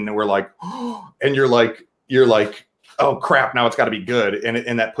attic and we're like, oh, and you're like, oh crap, now it's got to be good.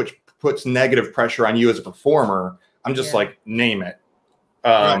 And that puts negative pressure on you as a performer. I'm just like, name it.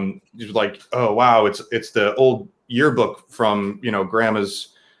 Just like, oh wow, it's the old yearbook from grandma's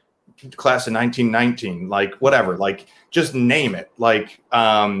class in 1919, like whatever, like just name it, like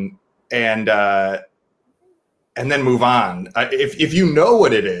and then move on. If you know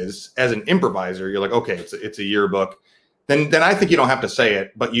what it is as an improviser, you're like, okay, it's a yearbook, then I think you don't have to say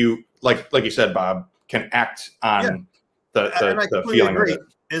it, but you like you said, Bob, can act on the feeling of it.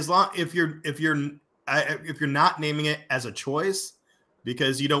 As long if you're not naming it as a choice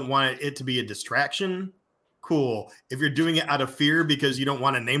because you don't want it to be a distraction, cool. If you're doing it out of fear because you don't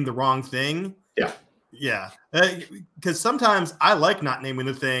want to name the wrong thing, because sometimes I like not naming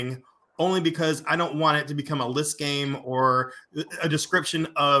the thing only because I don't want it to become a list game or a description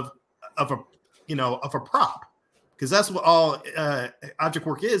of a prop, because that's what all object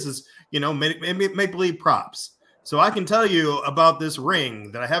work is make believe props. So I can tell you about this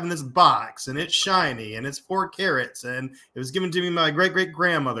ring that I have in this box, and it's shiny, and it's 4 carats, and it was given to me by my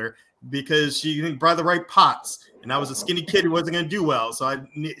great-great-grandmother because she didn't buy the right pots, and I was a skinny kid who wasn't going to do well, so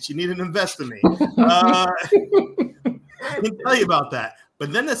she needed to invest in me. I can tell you about that.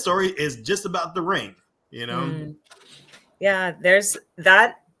 But then the story is just about the ring, Yeah, there's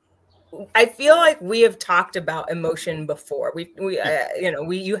that. I feel like we have talked about emotion before.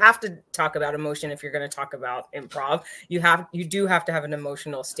 You have to talk about emotion if you're going to talk about improv. You do have to have an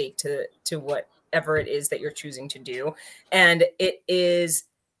emotional stake to whatever it is that you're choosing to do. And it is,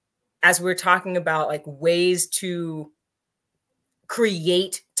 as we're talking about like ways to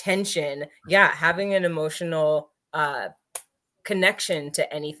create tension, having an emotional connection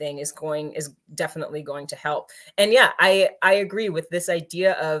to anything is definitely going to help. And yeah, I agree with this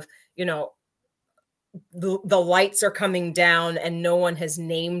idea of, you know, the lights are coming down and no one has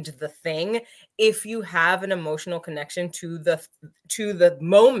named the thing. If you have an emotional connection to the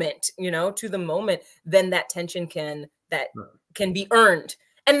moment, you know, to the moment, then that tension can be earned.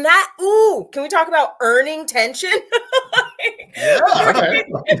 And that, can we talk about earning tension? Yeah. Okay.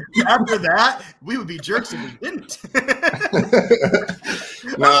 After that, we would be jerks if we didn't.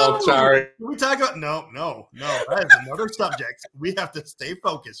 No, sorry. Can we talk about no. That is another subject. We have to stay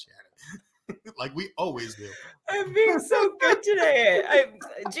focused, Shannon. Like we always do. I'm being so good today.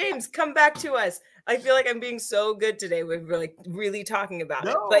 James, come back to us. I feel like I'm being so good today. We're like really talking about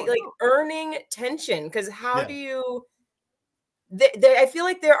it, but like earning tension. Because how do you? I feel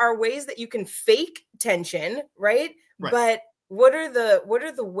like there are ways that you can fake tension, right? But what are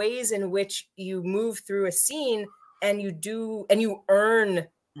the ways in which you move through a scene and you earn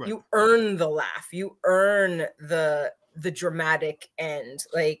the laugh, you earn the dramatic end,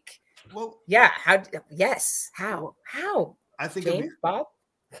 like. Well, yeah. How? I think James, Bob.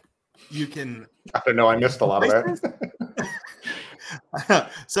 You can. I don't know. I missed a lot of that.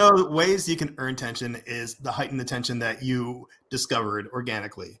 So ways you can earn tension is the heighten the tension that you discovered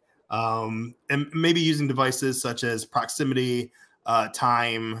organically, and maybe using devices such as proximity,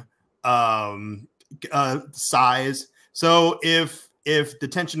 time, size. So if the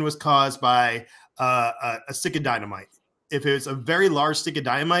tension was caused by a stick of dynamite, if it's a very large stick of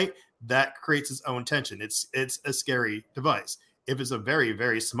dynamite, that creates its own tension. It's a scary device. If it's a very,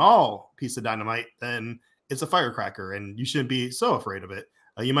 very small piece of dynamite, then it's a firecracker and you shouldn't be so afraid of it.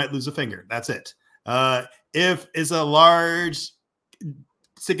 You might lose a finger. That's it. If it's a large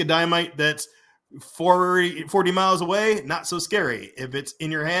stick of dynamite that's 40 miles away, not so scary. If it's in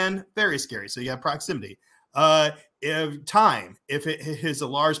your hand, very scary. So you have proximity. If it is a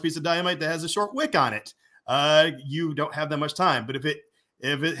large piece of dynamite that has a short wick on it, you don't have that much time. But if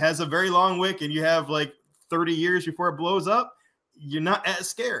it has a very long wick and you have like 30 years before it blows up, you're not as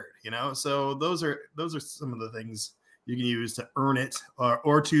scared, you know? So those are some of the things you can use to earn it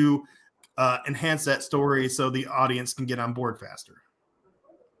or to enhance that story so the audience can get on board faster.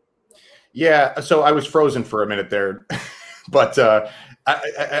 Yeah. So I was frozen for a minute there, but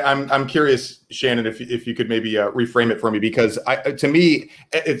I'm curious, Shannon, if you could maybe reframe it for me, because to me,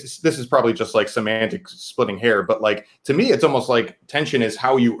 this is probably just like semantic splitting hair, but like to me, it's almost like tension is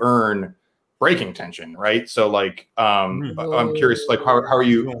how you earn breaking tension, right? So like, I'm curious, like how are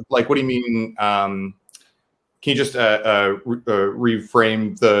you, like, what do you mean? Can you just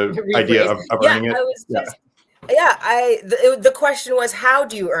reframe the idea of earning it? The question was, how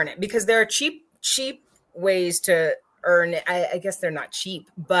do you earn it? Because there are cheap ways to earn it. I guess they're not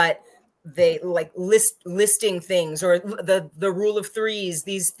cheap, but they like listing things, or the rule of threes,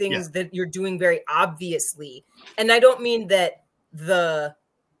 these things that you're doing very obviously. And I don't mean that the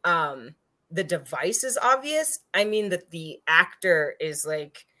device is obvious. I mean that the actor is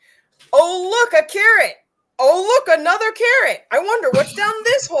like, oh, look, a carrot. Oh, look, another carrot. I wonder what's down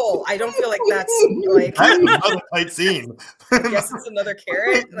this hole. I don't feel like that's like another fight scene. I guess it's another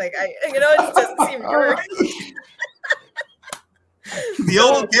carrot. Like it just doesn't seem weird. The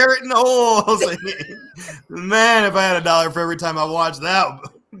old carrot in the holes. Man, if I had $1 for every time I watched that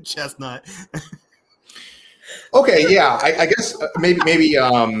chestnut. Okay, yeah, I guess maybe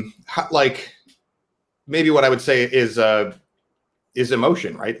like maybe what I would say is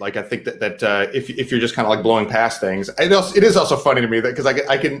emotion, right? Like I think that if you're just kind of like blowing past things, it is also funny to me that because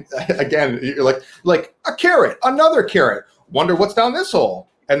I can again, you're like a carrot, another carrot. Wonder what's down this hole,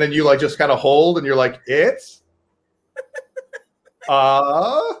 and then you like just kind of hold, and you're like, it's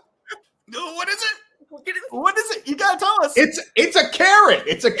what is it? What is it? You gotta tell us. It's a carrot.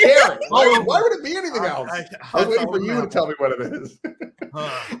 It's a carrot. Why would it be anything else? I was waiting for you to tell me what it is.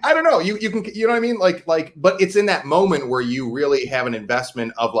 I don't know. You can, you know what I mean? Like, but it's in that moment where you really have an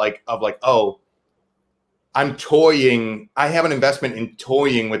investment of like, oh, I'm toying. I have an investment in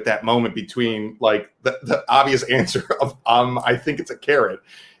toying with that moment between like the obvious answer of I think it's a carrot.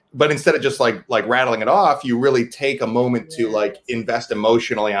 But instead of just like rattling it off, you really take a moment to like invest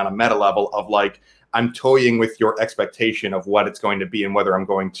emotionally on a meta level of like, I'm toying with your expectation of what it's going to be and whether it's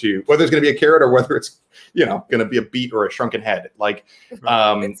going to be a carrot or whether it's, going to be a beet or a shrunken head. Like, it's a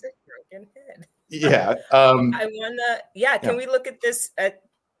shrunken head. Yeah. Can we look at this at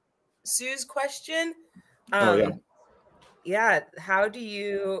Sue's question? How do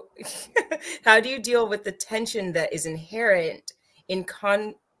you deal with the tension that is inherent in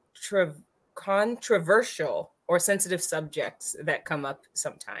controversial or sensitive subjects that come up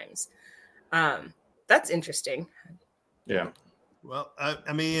sometimes? That's interesting. Yeah. Well,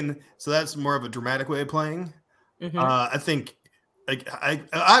 I mean, so that's more of a dramatic way of playing. Mhm. I think like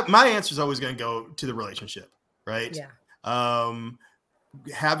my answer is always going to go to the relationship, right? Yeah.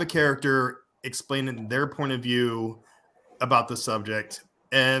 Have a character explaining their point of view about the subject,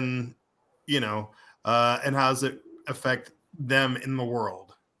 and and how does it affect them in the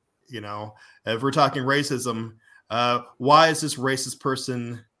world? If we're talking racism, why is this racist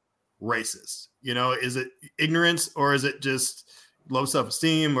person racist? Is it ignorance, or is it just low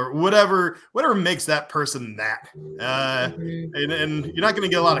self-esteem, or whatever makes that person that? And you're not going to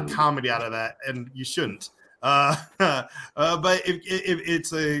get a lot of comedy out of that, and you shouldn't. But if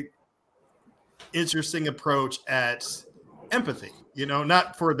it's a interesting approach at empathy,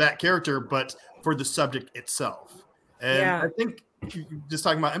 not for that character, but for the subject itself. And I think just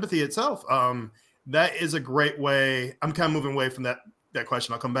talking about empathy itself, that is a great way. I'm kind of moving away from that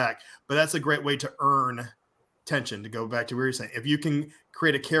question. I'll come back, but that's a great way to earn tension, to go back to what you're saying. If you can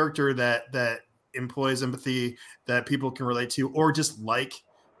create a character that employs empathy, that people can relate to, or just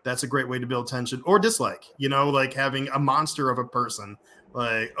that's a great way to build tension, or dislike, like having a monster of a person,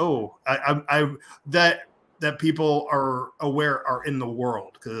 like, that people are aware are in the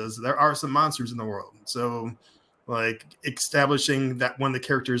world, because there are some monsters in the world. So like establishing that one of the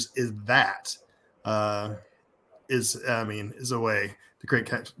characters is is a way to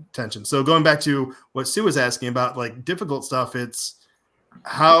create tension. So going back to what Sue was asking about, like difficult stuff, it's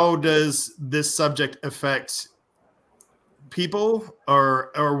how does this subject affect people,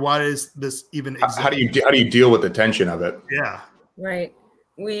 or why does this even exist? How do you deal with the tension of it? Yeah. Right.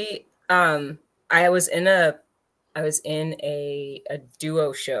 I was in a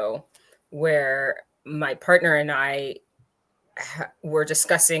duo show where my partner and I were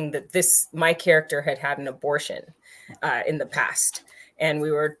discussing that my character had an abortion in the past, and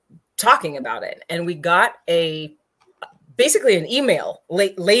we were talking about it, and we got basically an email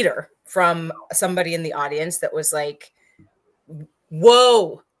later from somebody in the audience that was like,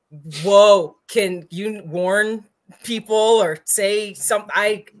 whoa, can you warn people or say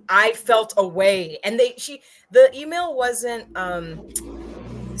something? I felt away. And the email wasn't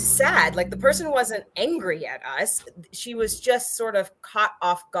sad. Like, the person wasn't angry at us. She was just sort of caught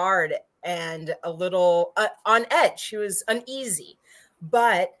off guard and a little on edge. She was uneasy.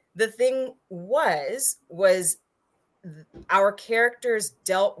 But the thing was our characters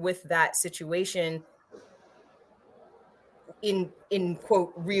dealt with that situation in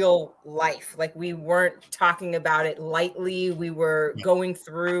quote real life. Like, we weren't talking about it lightly. We were going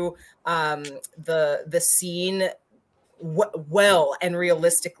through the scene well and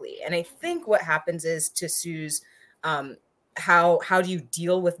realistically. And I think what happens is, to Sue's how do you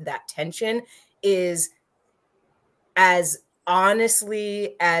deal with that tension, is as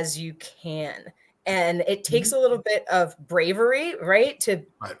honestly as you can. And it takes a little bit of bravery, right?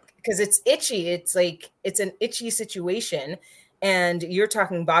 Because it's itchy. It's like, it's an itchy situation. And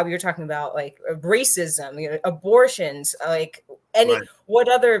Bob, you're talking about like racism, abortions, like what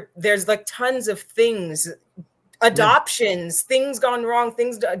other, there's like tons of things, adoptions, things gone wrong,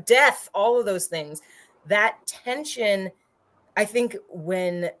 death, all of those things. That tension, I think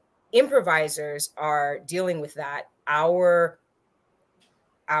when improvisers are dealing with that, our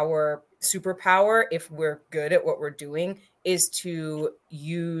superpower, if we're good at what we're doing, is to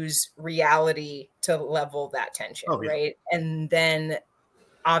use reality to level that tension, right? And then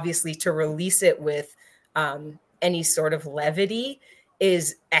obviously to release it with any sort of levity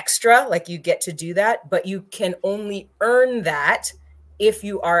is extra, like you get to do that, but you can only earn that if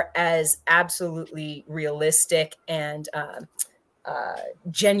you are as absolutely realistic and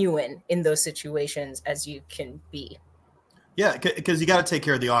genuine in those situations as you can be. Yeah, because you got to take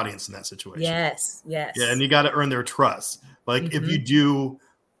care of the audience in that situation. Yes. Yeah, and you got to earn their trust. Like if you do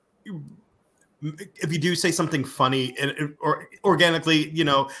say something funny or organically, kind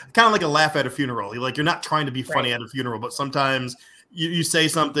of like a laugh at a funeral. You're not trying to be funny at a funeral, but sometimes you say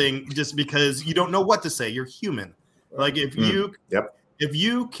something just because you don't know what to say. You're human. Like if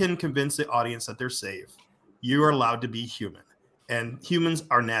you can convince the audience that they're safe, you are allowed to be human, and humans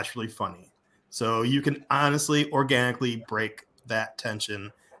are naturally funny. So you can honestly, organically break that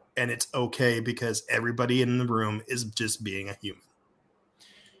tension, and it's okay because everybody in the room is just being a human.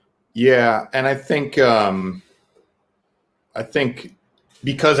 Yeah, and I think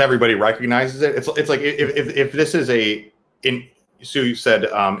because everybody recognizes it, it's like if this is Sue said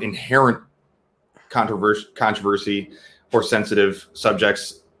inherent controversy or sensitive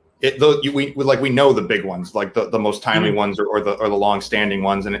subjects. We know the big ones, like the most timely ones or the long-standing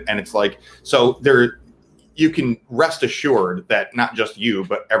ones, and it's like, so you can rest assured that not just you,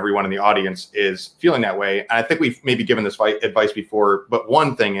 but everyone in the audience is feeling that way. And I think we've maybe given this advice before, but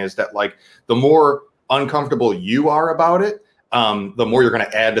one thing is that like the more uncomfortable you are about it, the more you're going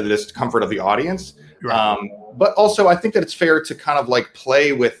to add to the discomfort of the audience. Right. But also I think that it's fair to kind of like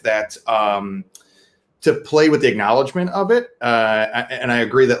play with that, to play with the acknowledgement of it. And I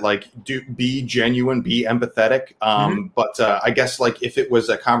agree that like, be genuine, be empathetic. But I guess like if it was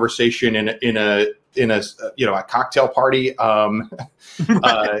a conversation in a a cocktail party, and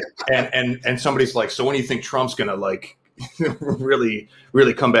somebody's like, so when do you think Trump's going to like really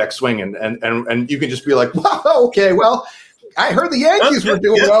come back swinging? And you can just be like, wow, okay, well, I heard the Yankees were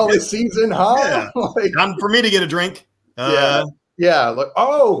doing well this season, huh? Yeah. Like, time for me to get a drink. Like,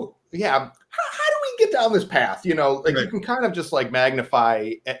 oh yeah. How do we get down this path? You can kind of just like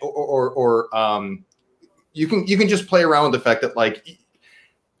magnify, or you can just play around with the fact that like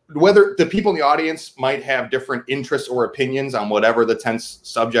whether the people in the audience might have different interests or opinions on whatever the tense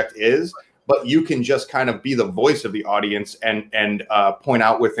subject is, but you can just kind of be the voice of the audience and point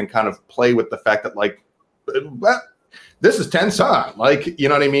out with and kind of play with the fact that like, well, this is tense, huh? Like, you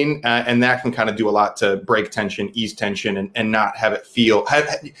know what I mean? And that can kind of do a lot to break tension, ease tension, and not have it feel,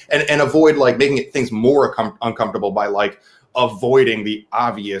 and avoid like making things more uncomfortable by like avoiding the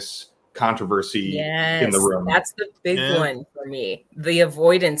obvious controversy in the room. That's the big one for me, the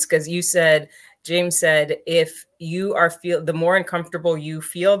avoidance, because James said, if you are the more uncomfortable you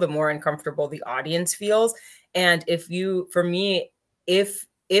feel, the more uncomfortable the audience feels. And if you're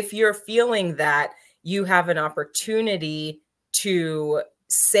feeling that, you have an opportunity to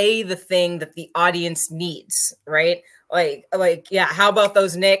say the thing that the audience needs, right? Like, yeah, how about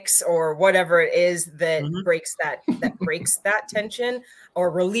those Knicks or whatever it is that breaks that tension,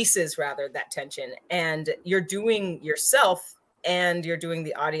 or releases rather that tension. And you're doing yourself and you're doing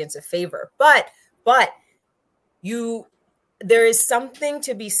the audience a favor. But there is something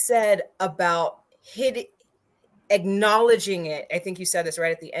to be said about acknowledging it. I think you said this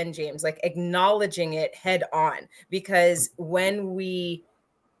right at the end, James, like acknowledging it head on, because when we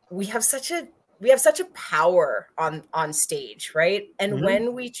have such a power on stage, right? And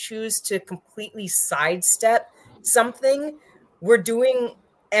when we choose to completely sidestep something, we're doing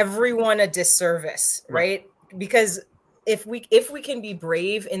everyone a disservice, right? Because if we can be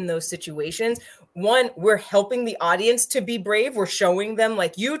brave in those situations, one, we're helping the audience to be brave. We're showing them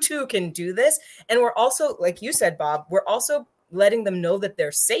like, you too can do this. And we're also, like you said, Bob, we're also letting them know that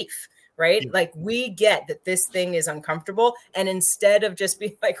they're safe, right? Yeah. Like, we get that this thing is uncomfortable. And instead of just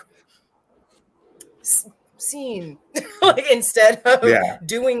being like, scene, like, instead of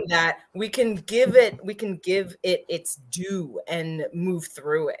doing that, we can give it its due and move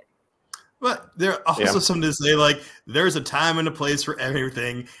through it. But there also something to say, like, there's a time and a place for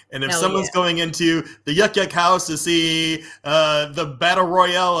everything. And if someone's going into the Yuck Yuck House to see the Battle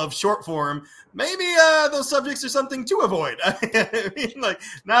Royale of short form, maybe those subjects are something to avoid. I mean, like,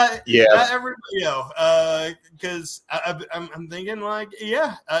 not everybody, because I'm thinking, like,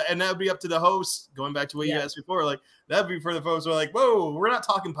 and that would be up to the host, going back to what you asked before, like, that would be for the folks who are like, whoa, we're not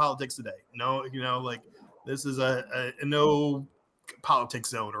talking politics today. No, like, this is a no politics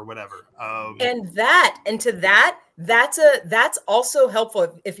zone or whatever. That's also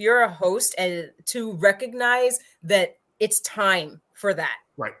helpful if you're a host, and to recognize that it's time for that.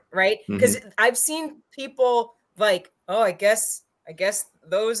 Right. Because I've seen people like, oh, I guess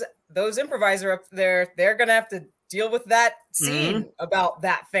those improvisers up there, they're gonna have to deal with that scene about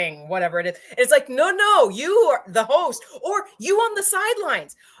that thing, whatever it is. It's like, no, you are the host, or you on the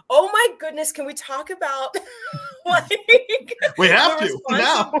sidelines. Oh my goodness, can we talk about like we have the to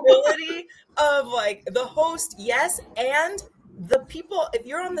responsibility of like the host, and the people. If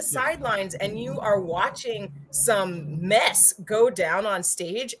you're on the sidelines and you are watching some mess go down on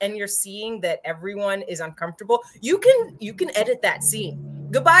stage and you're seeing that everyone is uncomfortable, you can edit that scene.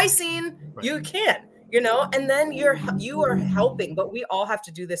 Goodbye scene. You can. And then you are helping, but we all have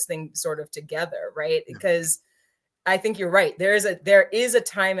to do this thing sort of together, right? Because I think you're right. There is a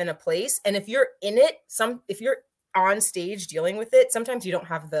time and a place, and if you're in it, if you're on stage dealing with it, sometimes you don't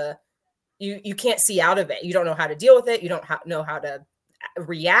have you can't see out of it. You don't know how to deal with it. You don't know how to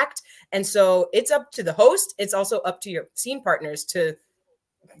react, and so it's up to the host. It's also up to your scene partners to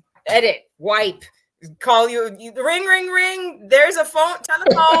edit, wipe, call you ring. There's a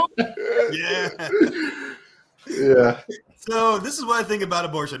telephone. Yeah. So this is what I think about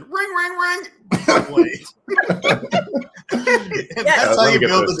abortion. Ring. Wait. That's how you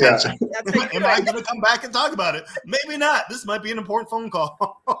build the tension. Am I going to come back and talk about it? Maybe not. This might be an important phone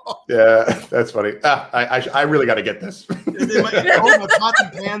call. Yeah, that's funny. I really got to get this. My pots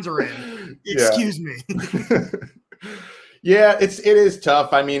and pans are in. Excuse me. Yeah, it is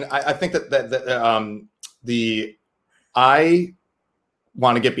tough. I mean, I think I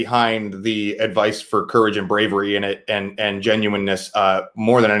want to get behind the advice for courage and bravery in it and genuineness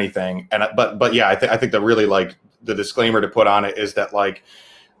more than anything. And but yeah, I think that really like the disclaimer to put on it is that like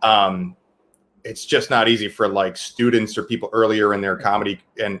it's just not easy for like students or people earlier in their comedy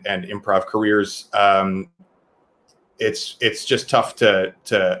and improv careers. It's just tough to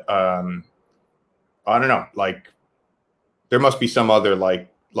I don't know, like there must be some other like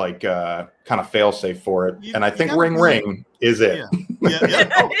kind of fail safe for it. And I think ring is it. Yeah.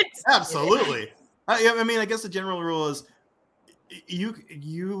 Oh, absolutely. I mean, I guess the general rule is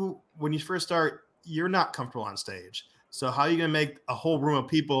you when you first start, you're not comfortable on stage. So how are you going to make a whole room of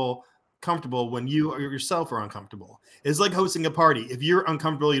people comfortable when you yourself are uncomfortable? It's like hosting a party. If you're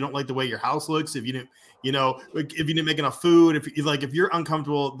uncomfortable, you don't like the way your house looks, if you didn't, if you didn't make enough food, if you're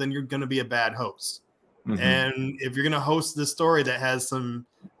uncomfortable, then you're going to be a bad host. Mm-hmm. And if you're going to host this story that has some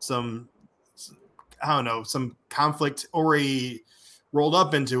I don't know, some conflict already rolled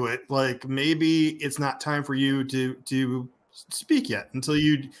up into it, like maybe it's not time for you to speak yet until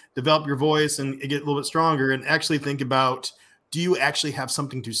you develop your voice and get a little bit stronger and actually think about, do you actually have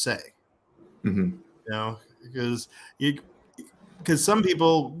something to say? Mm-hmm. Because some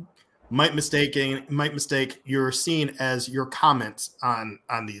people might mistake your scene as your comments on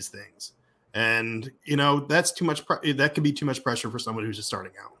these things. And, that's too much. That could be too much pressure for someone who's just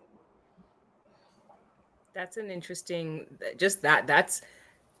starting out. That's an interesting, that's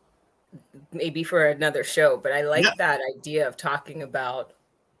maybe for another show, but I like that idea of talking about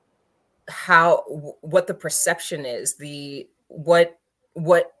what the perception is,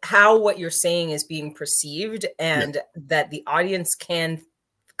 how what you're saying is being perceived, and that the audience can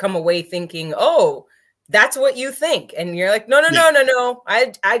come away thinking, oh, that's what you think. And you're like, no.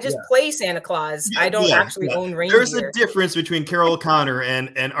 I just play Santa Claus. I don't actually own reindeer. There's a difference between Carol O'Connor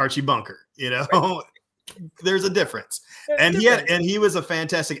and Archie Bunker, Right. There's a difference. He was a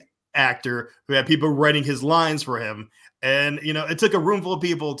fantastic actor who had people writing his lines for him. And, it took a room full of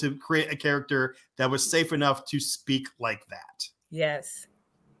people to create a character that was safe enough to speak like that. Yes.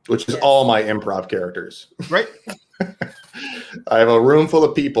 Which is all my improv characters. Right. I have a room full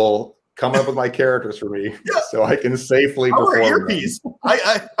of people coming up with my characters for me so I can safely perform. I wear an earpiece.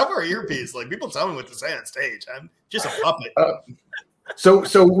 I wear an earpiece. Like, people tell me what to say on stage. I'm just a puppet. So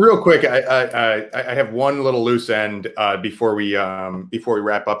real quick, I have one little loose end before we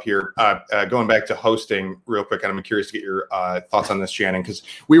wrap up here. Going back to hosting real quick, and I'm curious to get your thoughts on this, Shannon, because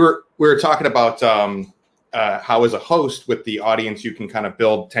we were talking about how as a host with the audience you can kind of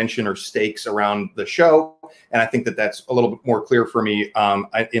build tension or stakes around the show, and I think that's a little bit more clear for me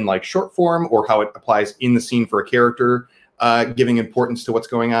in like short form, or how it applies in the scene for a character, giving importance to what's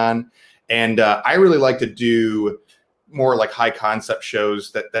going on. And I really like to do more like high concept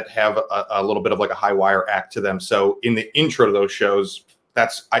shows that have a little bit of like a high wire act to them. So in the intro to those shows,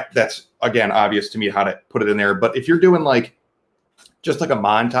 that's again obvious to me how to put it in there. But if you're doing like just like a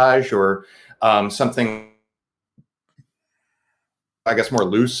montage or something, I guess more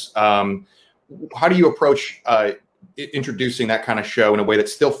loose, how do you approach introducing that kind of show in a way that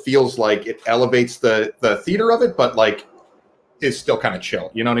still feels like it elevates the theater of it, but like is still kind of chill?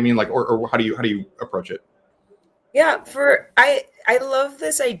 You know what I mean? Like, or how do you approach it? Yeah, I love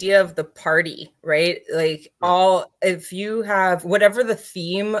this idea of the party, right? Like if you have whatever the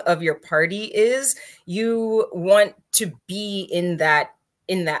theme of your party is, you want to be in that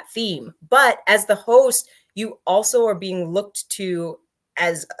theme. But as the host, you also are being looked to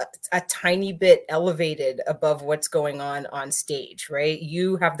as a tiny bit elevated above what's going on stage, right?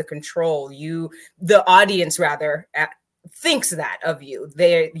 You have the control. The audience rather thinks that of you.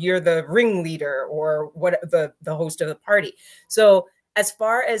 You're the ringleader or what the host of the party. So as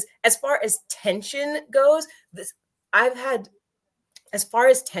far as tension goes,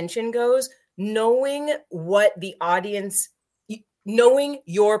 knowing what the audience, knowing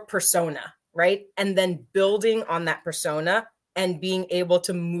your persona, right? And then building on that persona and being able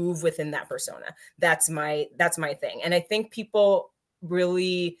to move within that persona. That's my thing. And I think people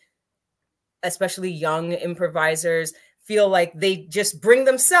really, especially young improvisers, feel like they just bring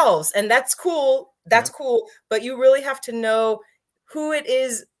themselves, and that's cool. Cool. But you really have to know who it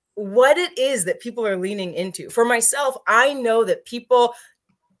is, what it is that people are leaning into. For myself, I know that people,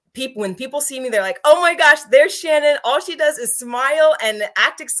 when people see me, they're like, oh my gosh, there's Shannon. All she does is smile and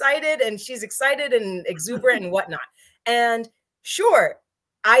act excited, and she's excited and exuberant and whatnot. And sure,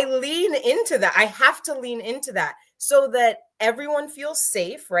 I lean into that. I have to lean into that so that everyone feels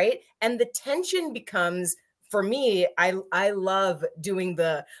safe, right? And the tension becomes for me, I love doing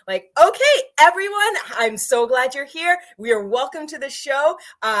the like, okay, everyone, I'm so glad you're here. We are welcome to the show.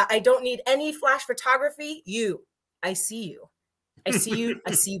 I don't need any flash photography. I see you. I see you.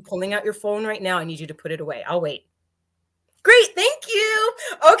 I see you pulling out your phone right now. I need you to put it away. I'll wait. Great, thank you.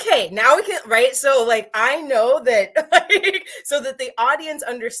 Okay, now we can, right? So like, I know that, like, so that the audience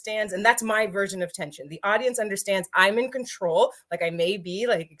understands, and that's my version of tension. The audience understands I'm in control. Like I may be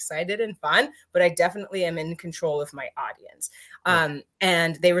like excited and fun, but I definitely am in control of my audience. And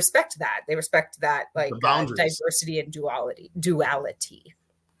they respect that. They respect that like diversity and duality.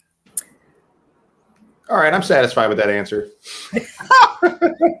 All right, I'm satisfied with that answer.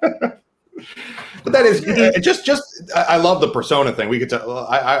 But that is I love the persona thing. We could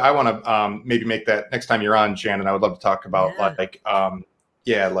I want to maybe make that next time you're on, Shannon. I would love to talk about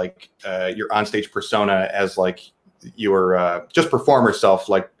your onstage persona as like your just performer self,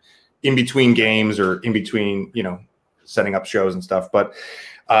 like in between games or in between, setting up shows and stuff. But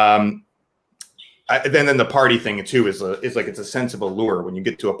then the party thing too is like it's a sense of allure when you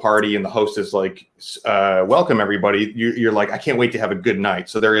get to a party and the host is like, welcome everybody. You're like, I can't wait to have a good night.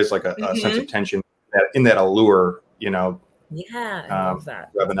 So there is like a sense of tension in that allure, Yeah, I love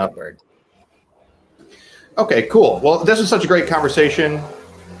that. Revving up. Word. Okay, cool. Well, this was such a great conversation.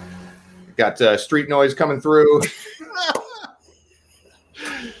 Got street noise coming through.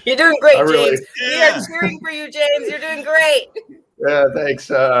 You're doing great, James. We are cheering for you, James. You're doing great. Yeah, thanks.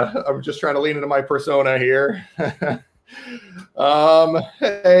 I'm just trying to lean into my persona here. Hey,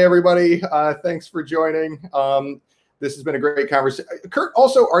 everybody. Thanks for joining. This has been a great conversation. Kurt,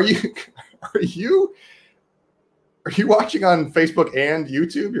 also, are you watching on Facebook and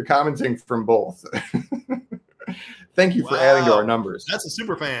YouTube? You're commenting from both. Thank you for adding to our numbers. That's a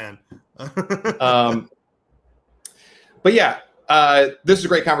super fan. But yeah, this is a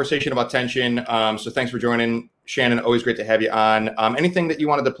great conversation about tension. So thanks for joining, Shannon. Always great to have you on. Anything that you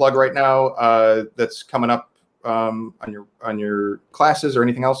wanted to plug right now that's coming up on your classes or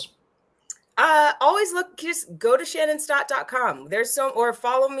anything else? Always just go to shannonstott.com. Or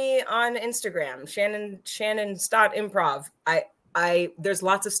follow me on Instagram, Shannon Stott Improv. There's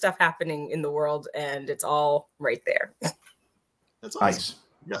lots of stuff happening in the world and it's all right there. That's awesome. Nice.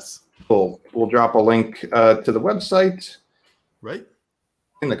 Yes. We'll drop a link to the website right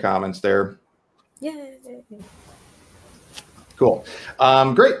in the comments there. Yay. Cool.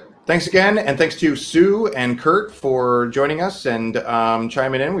 Great. Thanks again. And thanks to Sue and Kurt for joining us and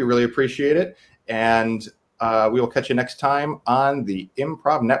chiming in. We really appreciate it. And we will catch you next time on the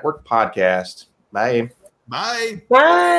Improv Network podcast. Bye. Bye. Bye.